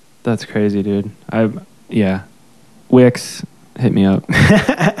 That's crazy, dude. Yeah. Wix, hit me up.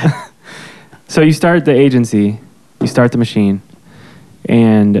 So you start the agency, you start the machine,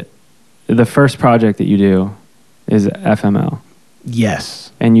 and the first project that you do is FML.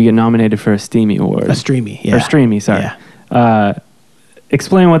 Yes, And you get nominated for a Steamy Award. a streamy. Yeah, Or Streamy, sorry. Yeah.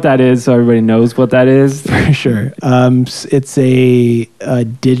 Explain what that is so everybody knows what that is. For sure. It's a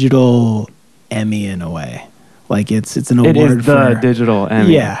digital Emmy in a way. Like it's an award It is the for digital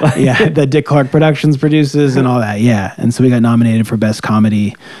Emmy. Yeah, yeah. The Dick Clark Productions produces and all that. Yeah, and so we got nominated for Best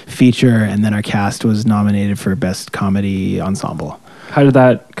Comedy Feature, and then our cast was nominated for Best Comedy Ensemble. How did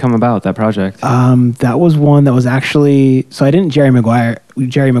that come about, that project? That was one that was actually, so I didn't Jerry Maguire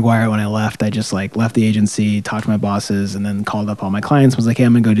when I left. I just like left the agency, talked to my bosses, and then called up all my clients, was like, hey,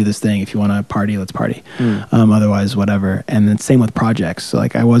 I'm gonna go do this thing. If you want to party, let's party. Otherwise, whatever. And then same with projects. So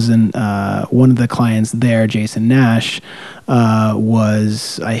like I wasn't, one of the clients there, Jason Nash,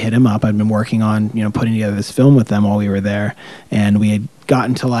 I hit him up. I'd been working on, putting together this film with them while we were there. And we had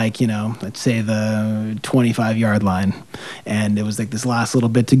gotten to like, let's say the 25-yard line. And it was like this last little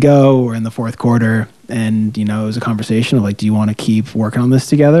bit to go. We're in the fourth quarter. And, it was a conversation of like, do you want to keep working on this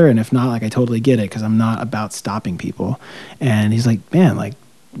together? And if not, like, I totally get it because I'm not about stopping people. And he's like, man, like,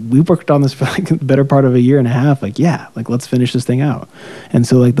 we worked on this for like the better part of a year and a half. Like, yeah, like let's finish this thing out. And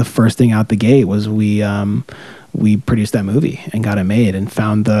so like the first thing out the gate was we produced that movie and got it made and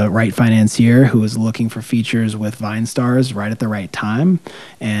found the right financier who was looking for features with Vine stars right at the right time.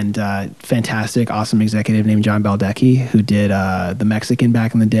 And fantastic, awesome executive named John Baldecchi, who did The Mexican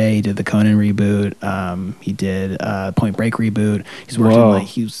back in the day. He did the Conan reboot. He did Point Break reboot.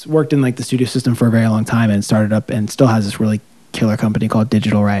 He's worked in like the studio system for a very long time and started up and still has this really killer company called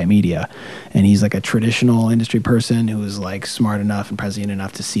Digital Riot Media. And he's like a traditional industry person who is like smart enough and prescient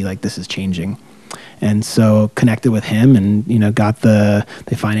enough to see like this is changing. And so connected with him and, you know,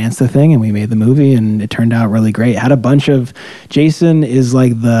 they financed the thing and we made the movie and it turned out really great. Had a bunch of, Jason is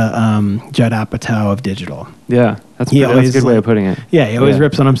like the Judd Apatow of digital. Yeah, that's a good way of putting it. Yeah, he always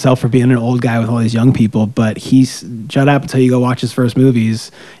rips on himself for being an old guy with all these young people, but Judd Apatow, you go watch his first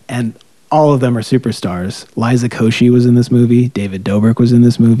movies and all of them are superstars. Liza Koshy was in this movie. David Dobrik was in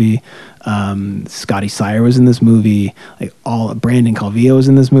this movie. Scotty Sire was in this movie. Like Brandon Calvillo was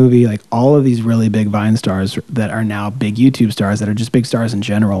in this movie. Like all of these really big Vine stars that are now big YouTube stars that are just big stars in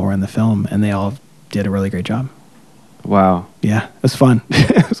general were in the film, and they all did a really great job. Wow. Yeah, it was fun.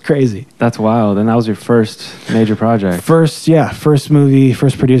 It was crazy. That's wild. And that was your first major project. First movie,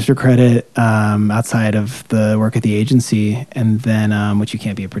 first producer credit outside of the work at the agency, and then which you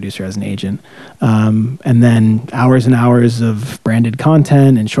can't be a producer as an agent. And then hours and hours of branded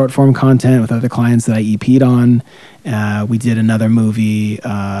content and short form content with other clients that I EP'd on. We did another movie.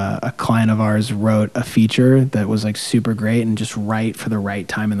 A client of ours wrote a feature that was like super great and just right for the right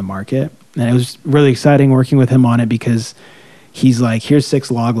time in the market. And it was really exciting working with him on it because he's like, here's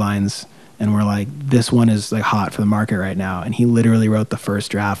 6 log lines. And we're like, this one is like hot for the market right now. And he literally wrote the first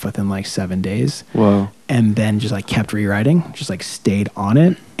draft within like 7 days. Whoa. And then just like kept rewriting, just like stayed on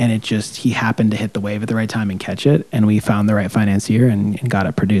it. And he happened to hit the wave at the right time and catch it. And we found the right financier and got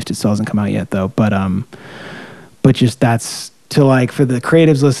it produced. It still hasn't come out yet though. But just that's to like, for the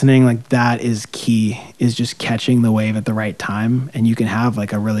creatives listening, like that is key, is just catching the wave at the right time. And you can have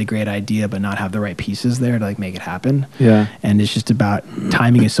like a really great idea, but not have the right pieces there to like make it happen. Yeah. And it's just about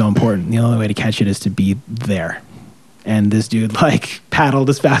timing is so important. The only way to catch it is to be there. And this dude like paddled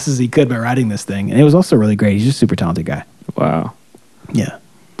as fast as he could by writing this thing. And it was also really great. He's just a super talented guy. Wow. Yeah.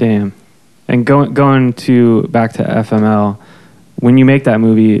 Damn. And going back to FML, when you make that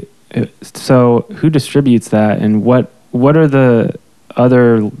movie, so who distributes that and what are the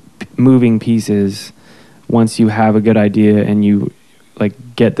other moving pieces once you have a good idea and you like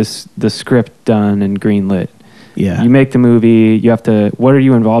get the script done and greenlit? Yeah. You make the movie, what are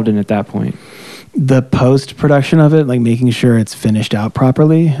you involved in at that point? The post-production of it, like making sure it's finished out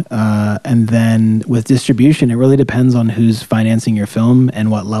properly. And then with distribution, it really depends on who's financing your film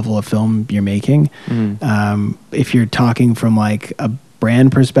and what level of film you're making. Mm-hmm. If you're talking from like a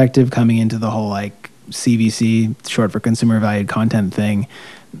brand perspective coming into the whole like CVC, short for consumer valued content thing,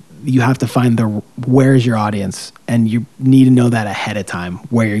 you have to find where's your audience, and you need to know that ahead of time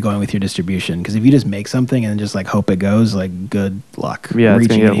where you're going with your distribution. Because if you just make something and just like hope it goes, like good luck. Yeah, it's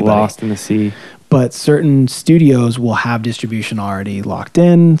gonna get lost in the sea. But certain studios will have distribution already locked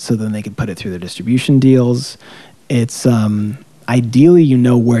in, so then they can put it through their distribution deals. It's ideally you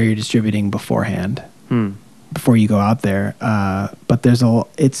know where you're distributing beforehand. Before you go out there. But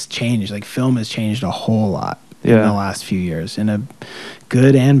it's changed. Like film has changed a whole lot in the last few years in a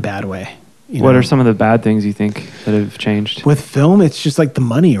good and bad way. What are some of the bad things you think that have changed? With film, it's just like the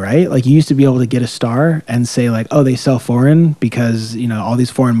money, right? Like you used to be able to get a star and say like, oh, they sell foreign because, all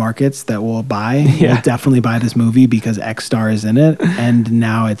these foreign markets that will buy will definitely buy this movie because X star is in it. And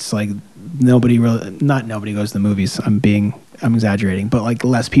now it's like not nobody goes to the movies. I'm exaggerating, but like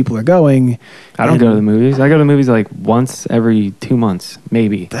less people are going. I don't go to the movies. I go to the movies like once every 2 months,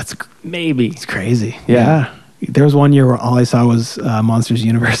 maybe. Maybe. It's crazy. Yeah. There was one year where all I saw was Monsters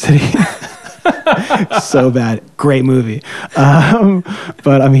University. So bad. Great movie.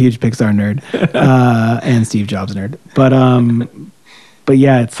 But I'm a huge Pixar nerd and Steve Jobs nerd. But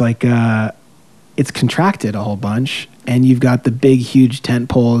yeah, it's like it's contracted a whole bunch. And you've got the big, huge tent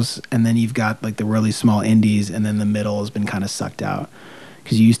poles, and then you've got like the really small indies, and then the middle has been kind of sucked out.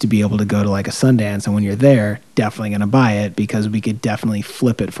 Because you used to be able to go to like a Sundance, and when you're there, definitely going to buy it because we could definitely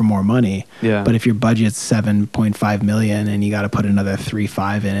flip it for more money. Yeah. But if your budget's $7.5 million and you got to put another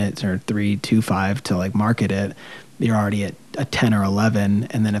 3.5 in it or 3.25 to like market it, you're already at a 10 or 11.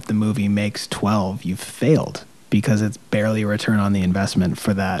 And then if the movie makes 12, you've failed because it's barely a return on the investment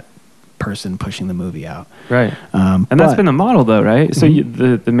for that person pushing the movie out. Right. And that's been the model though, right? So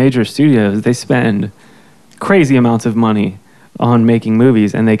the major studios, they spend crazy amounts of money on making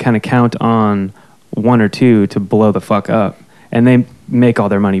movies and they kind of count on one or two to blow the fuck up. And make all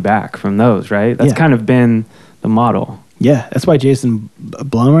their money back from those, right? That's Yeah. kind of been the model. Yeah, that's why Jason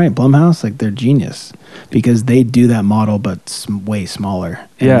Blumhouse, like they're genius because they do that model, but way smaller.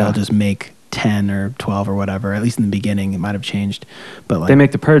 And Yeah. they'll just make 10 or 12 or whatever. At least in the beginning, it might have changed. But like, They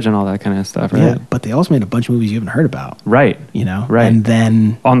make The Purge and all that kind of stuff, right? yeah, but they also made a bunch of movies you haven't heard about, Right. you know? Right. And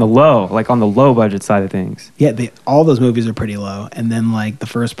then, On the low budget side of things. yeah, all those movies are pretty low. And then like the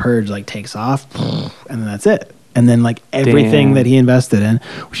first Purge like takes off and then that's it. And then like everything Damn. that he invested in,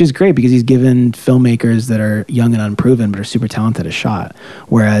 which is great because he's given filmmakers that are young and unproven but are super talented a shot.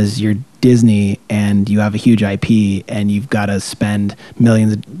 Whereas you're Disney and you have a huge IP and you've got to spend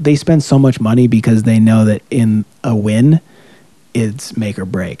millions. They spend so much money because they know that in a win, it's make or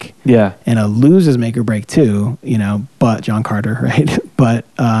break. Yeah. And a lose is make or break too, you know, but John Carter, right? But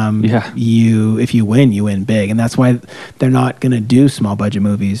Yeah. if you win big. And that's why they're not going to do small budget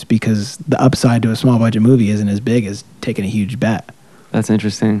movies because the upside to a small budget movie isn't as big as taking a huge bet. That's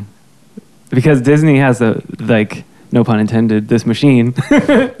interesting. Because Disney has no pun intended, this machine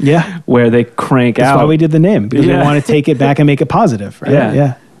Yeah. where they crank That's out. why we did the name because Yeah. we want to take it back and make it positive, right?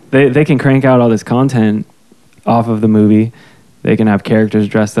 Yeah. Yeah. They can crank out all this content off of the movie. They can have characters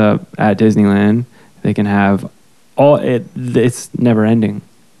dressed up at Disneyland. They can have it's never ending.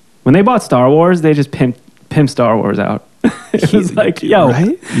 When they bought Star Wars, they just pimped Star Wars out. It was like, yo,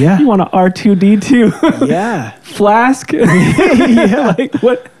 Right? Yeah. you want a R2D2 Yeah. flask? Yeah. Like,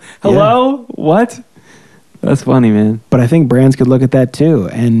 what? Hello? What? That's funny, man. But I think brands could look at that too.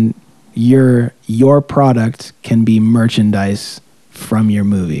 And your product can be merchandise from your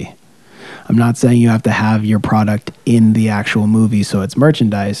movie. I'm not saying you have to have your product in the actual movie so it's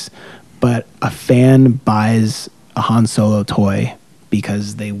merchandise, but a fan buys a Han Solo toy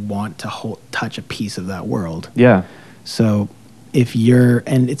because they want to touch a piece of that world. Yeah. So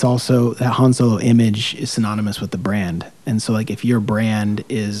and it's also that Han Solo image is synonymous with the brand. And so like if your brand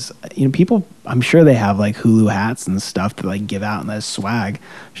is, you know, people, I'm sure they have like Hulu hats and stuff to like give out and that's swag.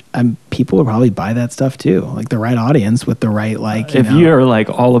 People will probably buy that stuff too. Like the right audience with the right, like, If you're like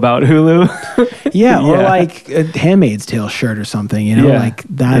all about Hulu. yeah, or Yeah. like a Handmaid's Tale shirt or something, you know, Yeah. like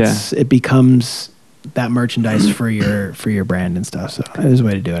it becomes that merchandise for your brand and stuff. So there's a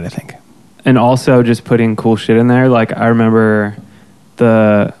way to do it, I think. And also just putting cool shit in there. Like I remember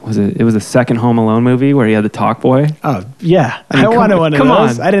it was the second Home Alone movie where he had the talk boy. Oh yeah, I mean, I wanted one of come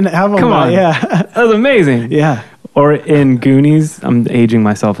those. on. I didn't have one. Come but on. Yeah, That was amazing. yeah. Or in Goonies, I'm aging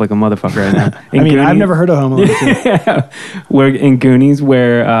myself like a motherfucker right now. In I mean, I've Goonies- never heard of Home Alone. too. Yeah, where in Goonies,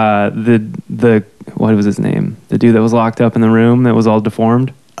 where the what was his name? The dude that was locked up in the room that was all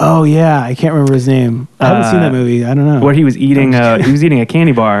deformed. Oh yeah, I can't remember his name. I haven't seen that movie. I don't know. Where he was eating a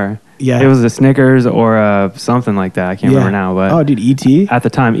candy bar. Yeah. It was a Snickers or something like that. I can't remember now, but oh, dude, E.T. at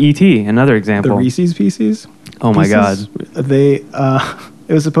the time, E.T. another The example. Reese's Pieces. Oh my God. They it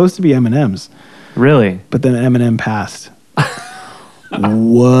was supposed to be M&M's, Really? but then M&M passed.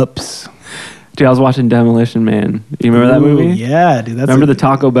 Whoops. Dude, I was watching Demolition Man. You remember that Ooh, movie? Yeah, dude. That's Remember the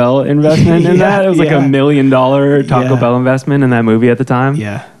Taco Bell investment in that? It was like yeah. $1 million Taco Yeah. Bell investment in that movie at the time.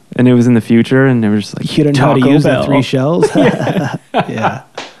 Yeah. And it was in the future, and they were just like, You don't know how to Taco use Bell. the 3 shells? Yeah.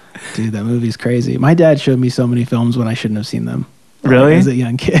 Dude, that movie's crazy. My dad showed me so many films when I shouldn't have seen them. Really? As a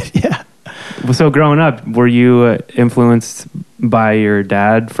young kid, yeah. Well, so growing up, were you influenced by your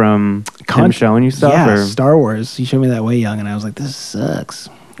dad from him showing you stuff? Yeah, or? Star Wars. He showed me that way young, and I was like, this sucks.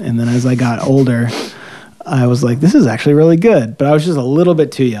 And then as I got older, I was like, this is actually really good. But I was just a little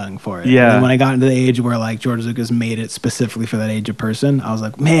bit too young for it. Yeah. And then when I got into the age where like George Lucas made it specifically for that age of person, I was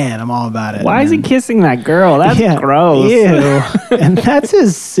like, man, I'm all about it. Why is he And kissing that girl? That's yeah, gross. Ew. And that's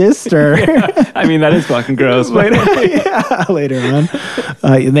his sister. I mean, that is fucking gross. But Yeah, later on.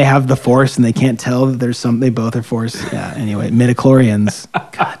 They have the Force and they can't tell that there's they both are Force. Yeah, anyway, midichlorians.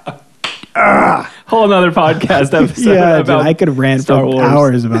 whole another podcast episode Yeah, dude, about I could rant Star for Wars.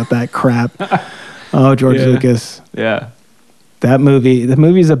 hours about that crap. Oh, George Yeah. Lucas. Yeah. The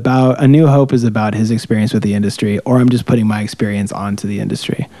movie's about, A New Hope is about his experience with the industry, or I'm just putting my experience onto the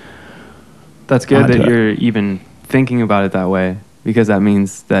industry. That's good Onto that it. you're even thinking about it that way, because that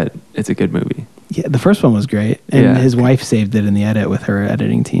means that it's a good movie. Yeah, the first one was great. And Yeah. his wife saved it in the edit with her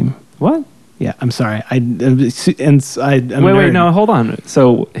editing team. What? Yeah, I'm sorry. I'm Wait, nerd. no, hold on.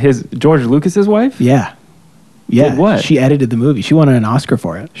 So his George Lucas's wife? Yeah. Yeah. Did what? She edited the movie. She won an Oscar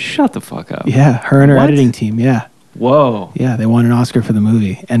for it. Shut the fuck up. Yeah, her and her What? editing team. Yeah. Whoa. Yeah, they won an Oscar for the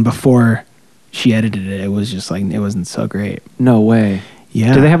movie. And before she edited it, it was just like, it wasn't so great. No way.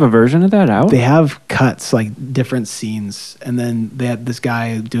 Yeah. Do they have a version of that out? They have cuts, like different scenes. And then they had this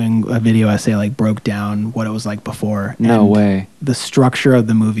guy doing a video essay, like broke down what it was like before. No And way. The structure of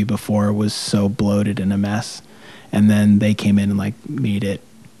the movie before was so bloated and a mess. and then they came in and like made it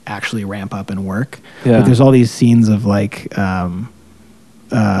actually ramp up and work. Yeah. But there's all these scenes of like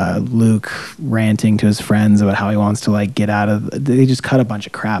Luke ranting to his friends about how he wants to like get out of. They just cut a bunch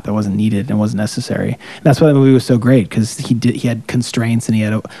of crap that wasn't needed and wasn't necessary. And that's why the movie was so great, because he had constraints and he had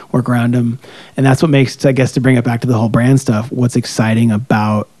to work around them. And that's what makes, I guess, to bring it back to the whole brand stuff, what's exciting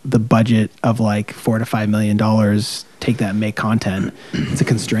about the budget of like $4 to $5 million, take that and make content. It's a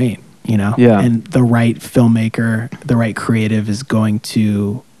constraint, you know? Yeah. And the right filmmaker, the right creative is going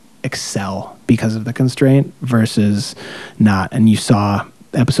to excel because of the constraint versus not. And you saw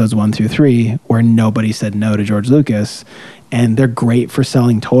episodes 1 through 3 where nobody said no to George Lucas, and they're great for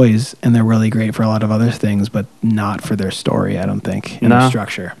selling toys and they're really great for a lot of other things, but not for their story, I don't think, and their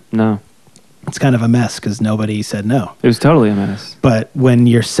structure. No. It's kind of a mess because nobody said no. It was totally a mess. But when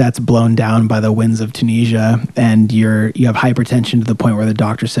your set's blown down by the winds of Tunisia and you have hypertension to the point where the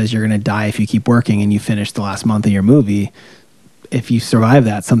doctor says you're going to die if you keep working, and you finish the last month of your movie, if you survive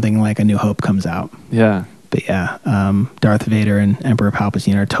that, something like A New Hope comes out. Yeah. But yeah, Darth Vader and Emperor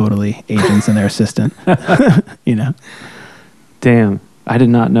Palpatine are totally agents and their assistant, you know? Damn. I did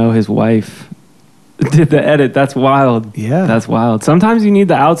not know his wife did the edit. That's wild. Yeah. That's wild. Sometimes you need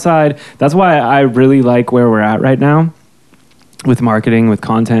the outside. That's why I really like where we're at right now with marketing, with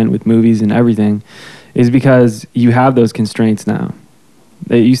content, with movies and everything, is because you have those constraints now.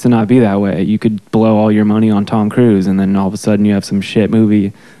 It used to not be that way. You could blow all your money on Tom Cruise and then all of a sudden you have some shit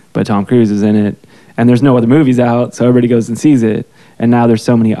movie, but Tom Cruise is in it. And there's no other movies out, so everybody goes and sees it. And now there's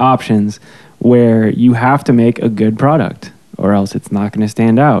so many options where you have to make a good product or else it's not going to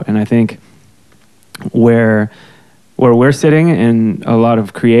stand out. And I think where we're sitting and a lot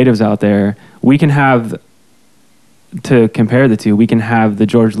of creatives out there, we can have, to compare the two, we can have the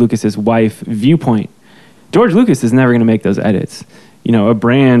George Lucas's wife viewpoint. George Lucas is never going to make those edits. You know, a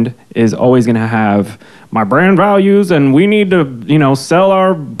brand is always going to have my brand values and we need to, you know, sell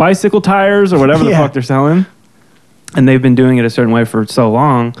our bicycle tires or whatever the fuck they're selling. And they've been doing it a certain way for so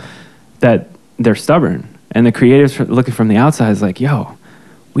long that they're stubborn. And the creatives looking from the outside is like, yo,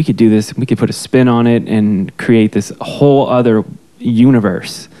 we could do this. We could put a spin on it and create this whole other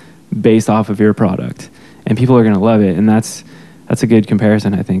universe based off of your product. And people are going to love it. And that's a good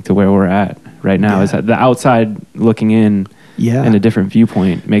comparison, I think, to where we're at right now. Is that the outside looking in and a different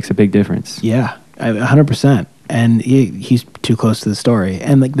viewpoint makes a big difference. Yeah, 100%. And he's too close to the story.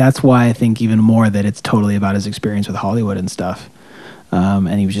 And like that's why I think even more that it's totally about his experience with Hollywood and stuff.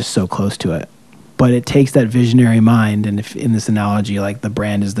 And he was just so close to it. But it takes that visionary mind, and if in this analogy, like the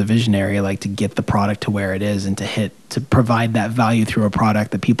brand is the visionary, like to get the product to where it is and to provide that value through a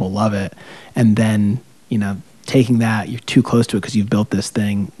product that people love it. And then, you know, taking that, you're too close to it because you've built this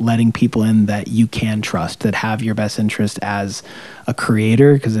thing, letting people in that you can trust, that have your best interest as a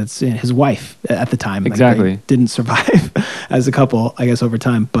creator, because it's his wife at the time. Exactly. Like, they didn't survive as a couple, I guess, over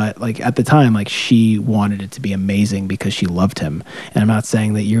time. But like at the time, like she wanted it to be amazing because she loved him. And I'm not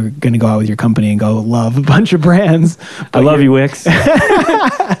saying that you're going to go out with your company and go love a bunch of brands. I love you, Wix.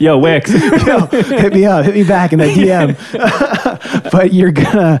 Yo, Wix. Yo, hit me up, hit me back in that DM. But you're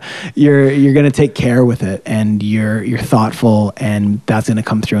gonna take care with it, and you're thoughtful, and that's gonna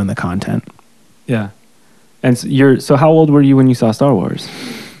come through in the content. Yeah. And so how old were you when you saw Star Wars?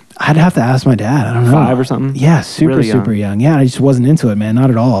 I'd have to ask my dad. I don't know. 5 or something? Yeah, super Really young. Yeah, I just wasn't into it, man,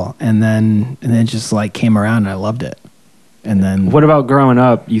 not at all. And then it just like came around and I loved it. And then what about growing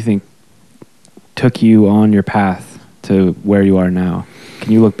up you think took you on your path to where you are now?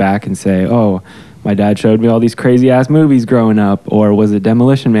 Can you look back and say, oh, my dad showed me all these crazy ass movies growing up, or was it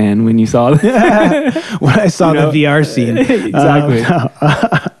Demolition Man when you saw when I saw the VR scene? Exactly.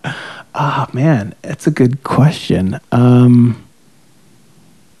 Oh man, that's a good question. I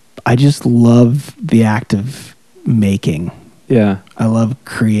just love the act of making. Yeah. I love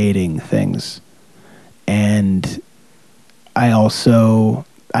creating things. And I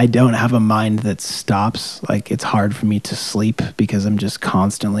don't have a mind that stops. Like, it's hard for me to sleep because I'm just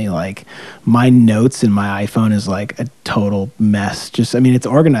constantly like, my notes in my iPhone is like a total mess. Just, I mean, it's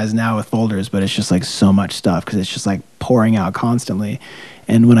organized now with folders, but it's just like so much stuff because it's just like pouring out constantly.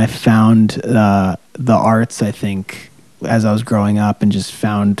 And when I found the arts, I think, as I was growing up, and just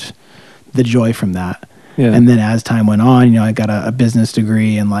found the joy from that. Yeah. And then as time went on, you know, I got a business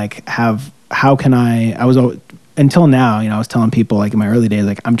degree, and like until now, you know, I was telling people like in my early days,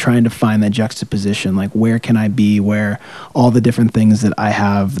 like I'm trying to find that juxtaposition, like where can I be where all the different things that I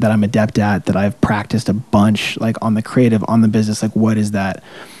have, that I'm adept at, that I've practiced a bunch, like on the creative, on the business, like what is that?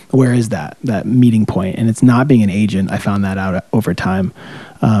 Where is that meeting point? And it's not being an agent. I found that out over time.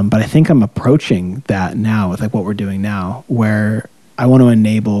 But I think I'm approaching that now with like what we're doing now, where I want to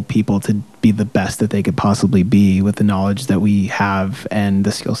enable people to be the best that they could possibly be with the knowledge that we have and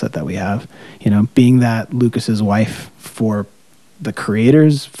the skill set that we have. Being that Lucas's wife for the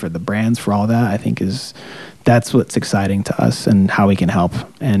creators, for the brands, for all that, I think that's what's exciting to us and how we can help,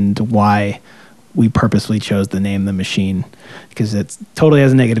 and why we purposely chose the name The Machine, because it totally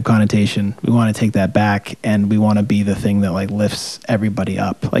has a negative connotation. We want to take that back, and we want to be the thing that like lifts everybody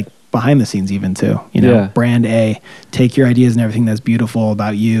up, like behind the scenes even too. Brand A, take your ideas and everything that's beautiful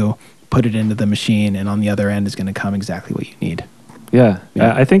about you, put it into the machine, and on the other end is going to come exactly what you need. Yeah.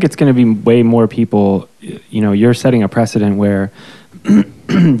 I think it's going to be way more people. You're setting a precedent where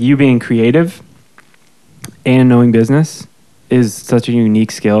you being creative and knowing business is such a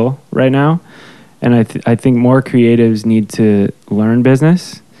unique skill right now. And I think more creatives need to learn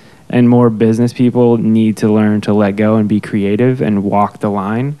business, and more business people need to learn to let go and be creative and walk the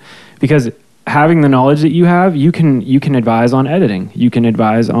line. Because having the knowledge that you have, you can advise on editing. You can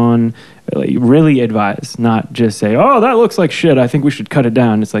advise on, really advise, not just say, oh, that looks like shit, I think we should cut it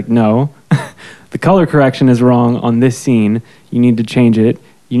down. It's like, no, the color correction is wrong on this scene. You need to change it.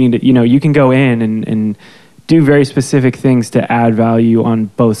 You need to, you can go in and do very specific things to add value on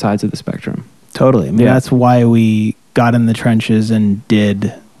both sides of the spectrum. Totally. I mean, that's why we got in the trenches and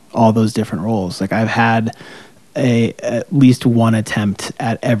did all those different roles. Like, I've had at least one attempt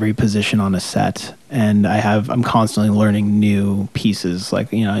at every position on a set, and I'm constantly learning new pieces,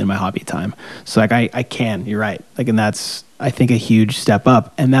 like, in my hobby time. So like you're right. Like, and that's, I think, a huge step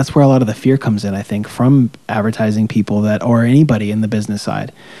up. And that's where a lot of the fear comes in, I think, from advertising people or anybody in the business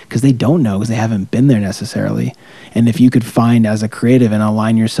side, because they don't know, because they haven't been there necessarily. And if you could find, as a creative, and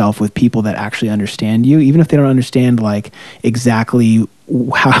align yourself with people that actually understand you, even if they don't understand like exactly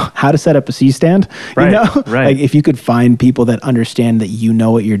how to set up a C-stand, right. Like, if you could find people that understand that you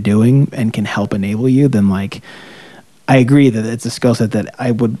know what you're doing and can help enable you, then like, I agree that it's a skill set that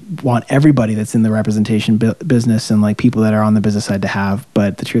I would want everybody that's in the representation business and like people that are on the business side to have.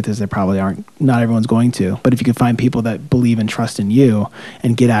 But the truth is, they probably aren't. Not everyone's going to. But if you could find people that believe and trust in you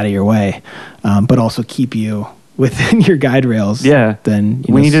and get out of your way, but also keep you within your guide rails, then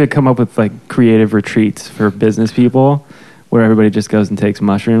we needed to come up with like creative retreats for business people, where everybody just goes and takes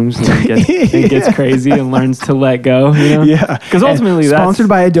mushrooms and gets crazy and learns to let go. Yeah, because ultimately, that's sponsored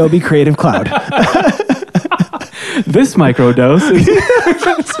by Adobe Creative Cloud. This microdose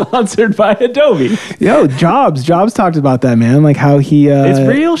is sponsored by Adobe. Yo, Jobs talked about that, man. Like how he it's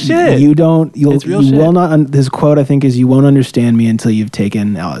real shit. Will not. His quote, I think, is, "You won't understand me until you've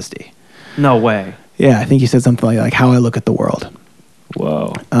taken LSD." No way. Yeah, I think he said something like how I look at the world.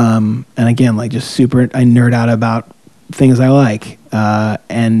 Whoa. And again, like, just super, I nerd out about things I like.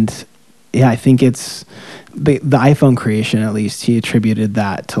 And yeah, I think it's the iPhone creation, at least, he attributed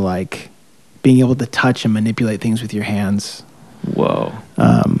that to like being able to touch and manipulate things with your hands. Whoa.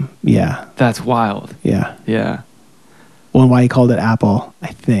 Yeah. That's wild. Yeah. Yeah. Well, and why he called it Apple, I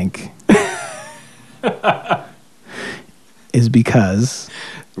think, is because,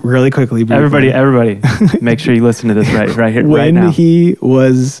 really quickly, briefly, everybody, make sure you listen to this right here, right now. When he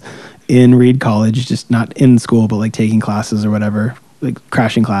was in Reed College, just not in school, but like taking classes or whatever, like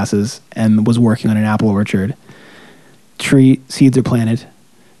crashing classes, and was working on an apple orchard, seeds are planted,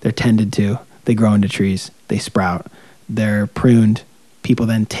 they're tended to, they grow into trees, they sprout, they're pruned. People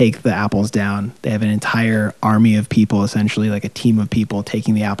then take the apples down. They have an entire army of people, essentially like a team of people,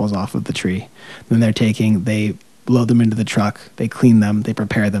 taking the apples off of the tree. Then they load them into the truck, they clean them, they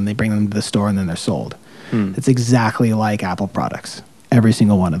prepare them, they bring them to the store, and then they're sold. It's exactly like Apple products, every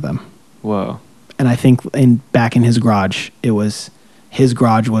single one of them. Whoa. And I think back in his garage, his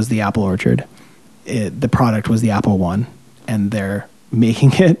garage was the apple orchard. The product was the Apple One, and they're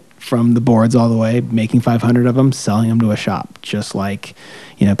making it from the boards all the way, making 500 of them, selling them to a shop, just like,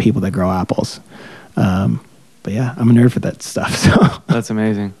 people that grow apples. But yeah, I'm a nerd for that stuff. So that's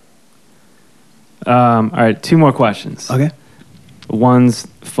amazing. All right, 2 more questions. Okay. One's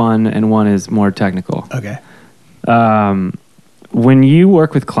fun and one is more technical. Okay. When you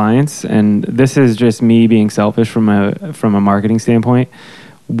work with clients, and this is just me being selfish from a marketing standpoint,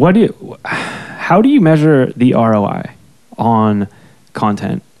 how do you measure the ROI on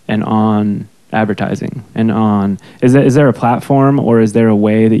content and on advertising and on, is there a platform, or is there a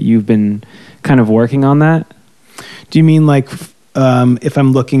way that you've been kind of working on that? Do you mean like if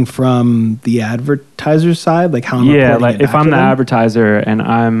I'm looking from the advertiser side, like how I'm reporting like it if back I'm to the them? advertiser and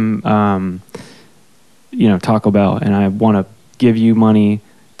I'm Taco Bell, and I want to give you money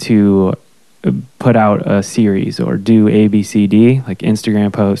to put out a series or do ABCD, like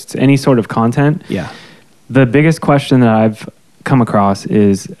Instagram posts, any sort of content. Yeah. The biggest question that I've come across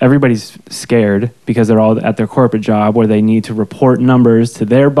is everybody's scared because they're all at their corporate job where they need to report numbers to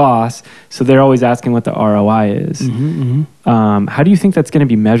their boss. So they're always asking what the ROI is. How do you think that's going to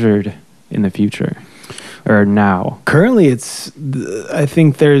be measured in the future or now? Currently, I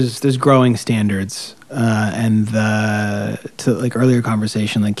think there's growing standards, and to like earlier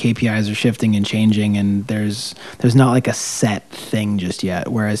conversation, like KPIs are shifting and changing, and there's not like a set thing just yet.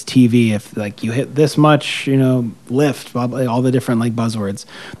 Whereas TV, if like you hit this much, lift, blah, blah, all the different like buzzwords,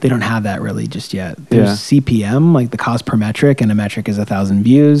 they don't have that really just yet. There's CPM, like the cost per metric, and a metric is 1,000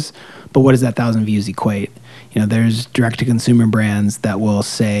 views. But what does that 1,000 views equate? There's direct-to-consumer brands that will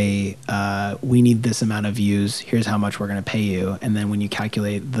say, we need this amount of views, here's how much we're going to pay you. And then when you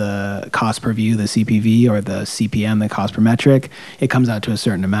calculate the cost per view, the CPV, or the CPM, the cost per metric, it comes out to a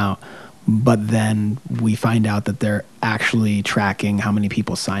certain amount. But then we find out that they're actually tracking how many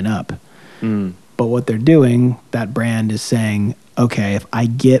people sign up. But what they're doing, that brand is saying, okay, if I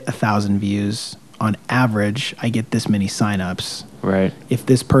get 1,000 views, on average, I get this many signups. Right. If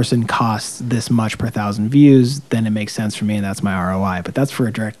this person costs this much per 1,000 views, then it makes sense for me, and that's my ROI. But that's for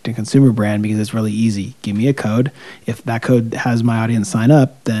a direct-to-consumer brand because it's really easy. Give me a code. If that code has my audience sign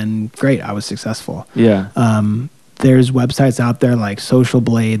up, then great, I was successful. Yeah. There's websites out there like Social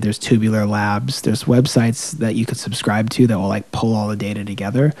Blade. There's Tubular Labs. There's websites that you could subscribe to that will like pull all the data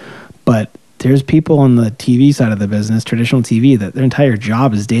together. But there's people on the TV side of the business, traditional TV, that their entire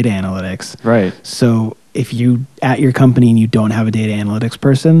job is data analytics. Right. So if you at your company and you don't have a data analytics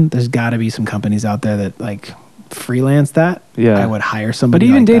person, there's got to be some companies out there that like freelance that. Yeah. I would hire somebody. But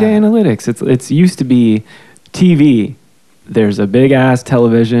even like data that. analytics, it's used to be TV. There's a big ass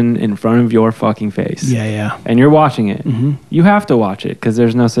television in front of your fucking face. Yeah. And you're watching it. You have to watch it because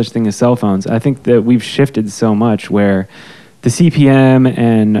there's no such thing as cell phones. I think that we've shifted so much where the CPM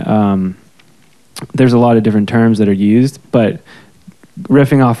and there's a lot of different terms that are used, but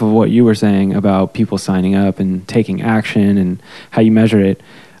riffing off of what you were saying about people signing up and taking action and how you measure it,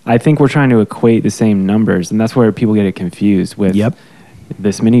 I think we're trying to equate the same numbers, and that's where people get it confused with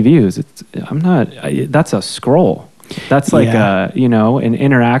this many views. That's a scroll. That's like an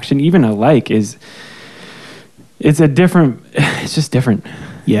interaction. Even a like it's just different.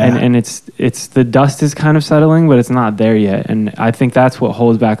 Yeah. And it's the dust is kind of settling, but it's not there yet. And I think that's what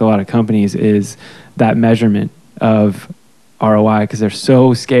holds back a lot of companies is that measurement of ROI because they're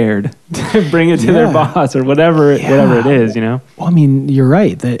so scared to bring it to their boss or whatever it is, Well, I mean, you're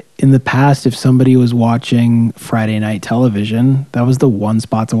right that in the past, if somebody was watching Friday night television, that was the one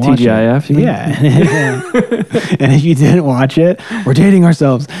spot to watch TGIF, it. Yeah. And if you didn't watch it, we're dating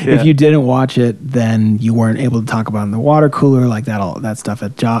ourselves. Yeah. If you didn't watch it, then you weren't able to talk about it in the water cooler, like all that stuff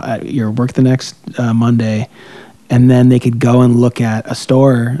at your work the next Monday. And then they could go and look at a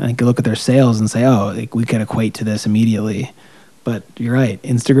store and could look at their sales and say, oh, like, we could equate to this immediately. But you're right.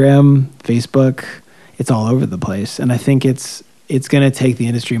 Instagram, Facebook, it's all over the place. And I think it's going to take the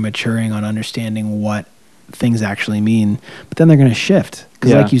industry maturing on understanding what things actually mean. But then they're going to shift.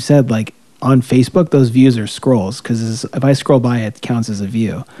 Because like you said, like on Facebook, those views are scrolls. Because if I scroll by, it counts as a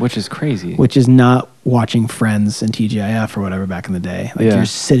view. Which is crazy. Which is not watching Friends and TGIF or whatever back in the day. Like you're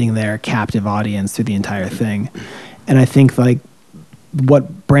sitting there, captive audience through the entire thing. And I think like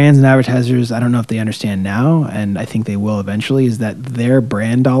what brands and advertisers, I don't know if they understand now, and I think they will eventually, is that their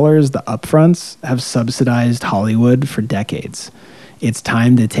brand dollars, the upfronts, have subsidized Hollywood for decades. It's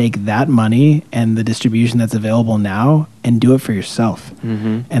time to take that money and the distribution that's available now and do it for yourself.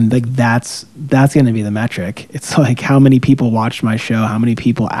 And like that's going to be the metric. It's like how many people watched my show, how many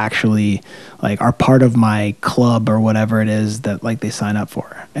people actually like are part of my club or whatever it is that like they sign up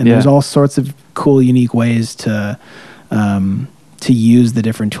for. And there's all sorts of cool, unique ways to use the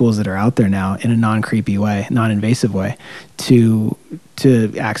different tools that are out there now in a non-creepy way, non-invasive way to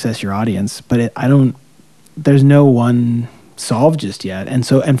access your audience. But there's no one solved just yet. And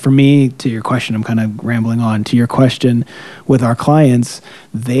for me, to your question, I'm kind of rambling on. To your question, with our clients,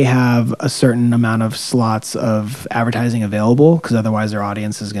 they have a certain amount of slots of advertising available because otherwise their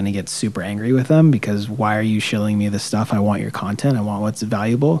audience is going to get super angry with them because why are you shilling me this stuff? I want your content. I want what's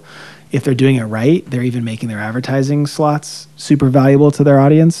valuable. If they're doing it right, they're even making their advertising slots super valuable to their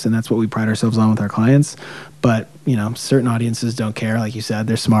audience, and that's what we pride ourselves on with our clients. But, certain audiences don't care. Like you said,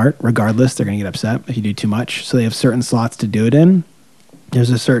 they're smart. Regardless, they're going to get upset if you do too much. So they have certain slots to do it in.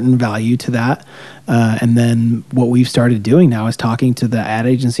 There's a certain value to that. And then what we've started doing now is talking to the ad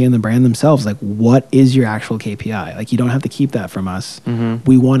agency and the brand themselves. Like, what is your actual KPI? Like, you don't have to keep that from us.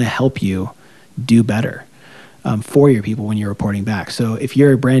 We want to help you do better for your people when you're reporting back. So if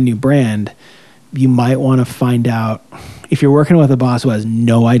you're a brand new brand, you might want to find out if you're working with a boss who has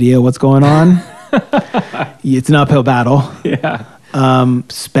no idea what's going on. It's an uphill battle. Yeah.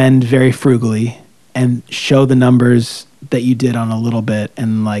 Spend very frugally and show the numbers that you did on a little bit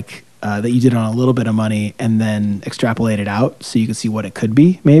and like that you did on a little bit of money, and then extrapolate it out so you can see what it could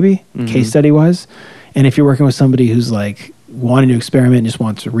be, maybe case study wise. And if you're working with somebody who's like wanting to experiment and just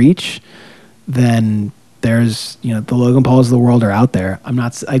wants to reach, then there's, you know, the Logan Pauls of the world are out there. I'm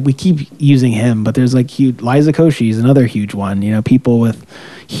not, we keep using him, but there's like huge, Liza Koshy is another huge one, you know, people with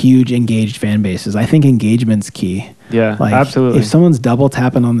huge engaged fan bases. I think engagement's key. Yeah, like, absolutely. If someone's double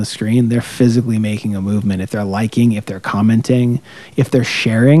tapping on the screen, they're physically making a movement. If they're liking, if they're commenting, if they're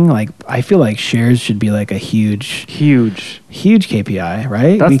sharing, like I feel like shares should be like a huge KPI,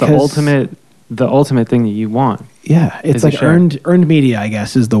 right? That's because the ultimate thing that you want. Yeah, it's like earned media, I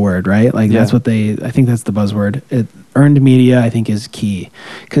guess, is the word, right? Like that's what I think that's the buzzword. Earned media, I think, is key.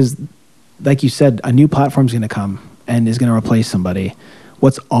 Because like you said, a new platform's going to come and is going to replace somebody.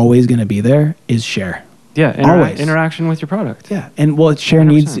 What's always going to be there is share. Yeah, always. Interaction with your product. Yeah, and what share 100%.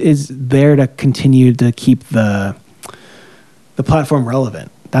 Needs is there to continue to keep the platform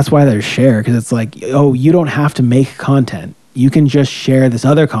relevant. That's why there's share, because it's like, oh, you don't have to make content. You can just share this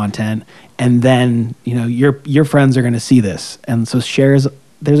other content, and then, you know, your friends are going to see this. And so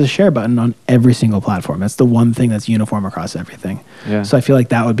there's a share button on every single platform. That's the one thing that's uniform across everything. Yeah. So I feel like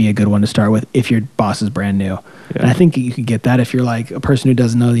that would be a good one to start with if your boss is brand new. Yeah. And I think you could get that if you're like a person who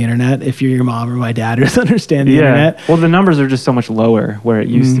doesn't know the internet, if you're your mom or my dad who doesn't understand the internet. Well, the numbers are just so much lower, where it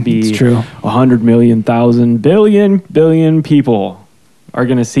used to be it's true. 100 million, 1,000 billion people are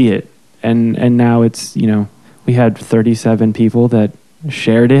going to see it. And now it's, you know, we had 37 people that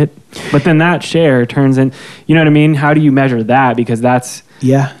shared it, but then that share turns in, you know what I mean? How do you measure that? Because that's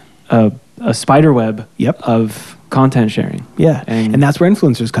a spider web of content sharing. Yeah. And that's where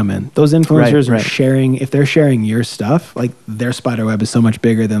influencers come in. Those influencers are sharing, if they're sharing your stuff, like their spider web is so much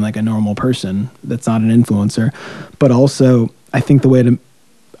bigger than like a normal person that's not an influencer. But also, I think the way to,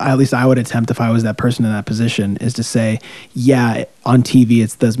 at least I would attempt if I was that person in that position, is to say, yeah, on TV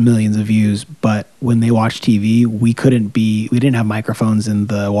it does millions of views, but when they watch TV, we didn't have microphones in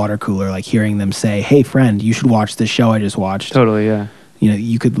the water cooler, like hearing them say, hey friend, you should watch this show I just watched. Totally, yeah. You know,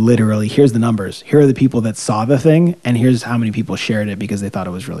 you could literally, here's the numbers. Here are the people that saw the thing, and here's how many people shared it because they thought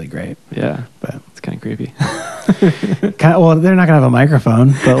it was really great. Yeah, but it's kind of creepy. Well, they're not going to have a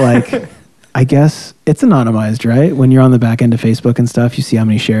microphone, but like... I guess it's anonymized, right? When you're on the back end of Facebook and stuff, you see how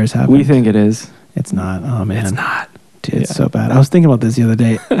many shares happen. We think it is. It's not. Oh, man. It's not. Dude, it's so bad. I was thinking about this the other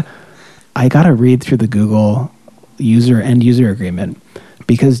day. I got to read through the Google end user agreement,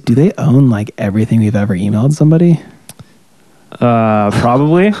 because do they own like everything we've ever emailed somebody?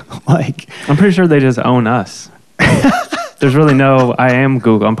 Probably. Like, I'm pretty sure they just own us. There's really no, I am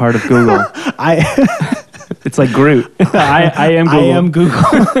Google. I'm part of Google. It's like Groot. I am Google. I am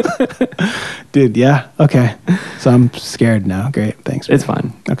Google. Dude, yeah. Okay. So I'm scared now. Great. Thanks. It's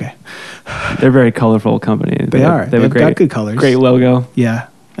fine. Okay. They're a very colorful company. They are. They've got good colors. Great logo. Yeah.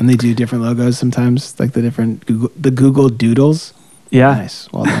 And they do different logos sometimes, like the Google Doodles. Yeah.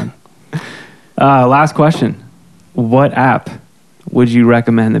 Nice. Well done. Last question. What app would you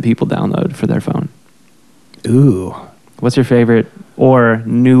recommend that people download for their phone? Ooh. What's your favorite or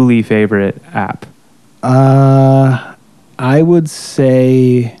newly favorite app? I would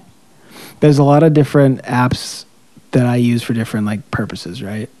say there's a lot of different apps that I use for different like purposes,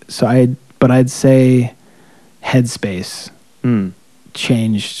 right? So I'd say Headspace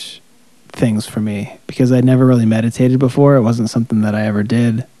changed things for me, because I'd never really meditated before. It wasn't something that I ever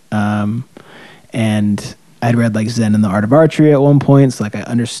did. And I'd read like Zen and the Art of Archery at one point. So like I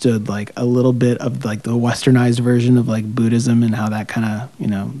understood like a little bit of like the westernized version of like Buddhism and how that kind of, you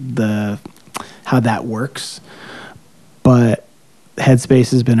know, how that works. But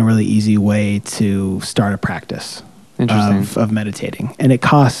Headspace has been a really easy way to start a practice of meditating. And it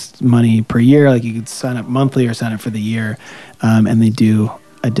costs money per year. Like you could sign up monthly or sign up for the year. And they do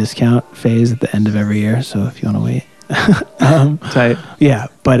a discount phase at the end of every year. So if you want to wait. Tight. Yeah,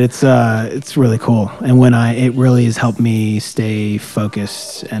 but it's really cool. And it really has helped me stay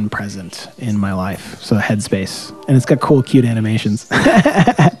focused and present in my life. So Headspace. And it's got cool, cute animations.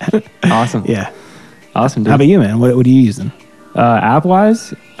 Awesome. Yeah. Awesome, dude. How about you, man? What are you using?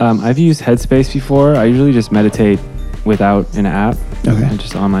 App-wise, I've used Headspace before. I usually just meditate without an app. Okay. And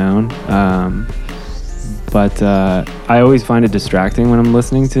just on my own. But I always find it distracting when I'm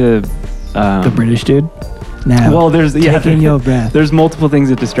listening to... the British dude? Now, well, take in your breath. There's multiple things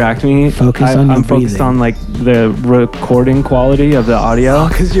that distract me. I'm focused breathing. on like the recording quality of the audio.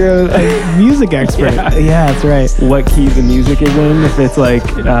 Because you're a music expert. Yeah, that's right. What key the music is in. If it's like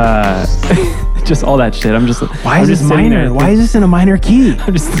just all that shit. I'm just Why I'm is just this sitting there minor? Why is this in a minor key?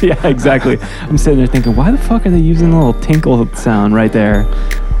 I'm just yeah, exactly. I'm sitting there thinking, why the fuck are they using a little tinkle sound right there?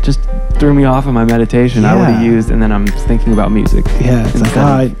 Just threw me off of my meditation. I would have Yeah. used, and then I'm thinking about music. Yeah, it's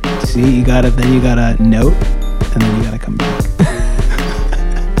instead like, see, you gotta note, and then you gotta come back.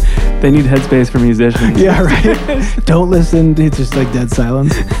 They need headspace for musicians. Yeah, right. Don't listen. It's just like dead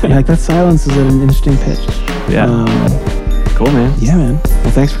silence. You're like, that silence is at an interesting pitch. Yeah. Cool, man. Yeah, man.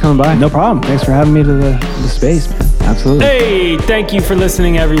 Well, thanks for coming by. No problem. Thanks for having me to the space, man. Absolutely. Hey, thank you for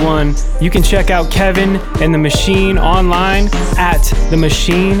listening, everyone. You can check out Kevin and The Machine online at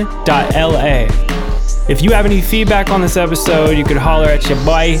themachine.la. If you have any feedback on this episode, you could holler at your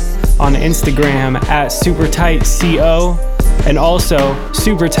boy on Instagram at supertightco and also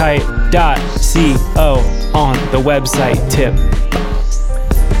supertight.co on the website tip.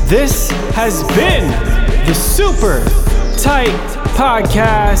 This has been the Super Tight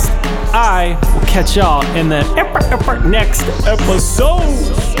Podcast. I will catch y'all in the next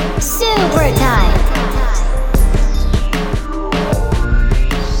episode.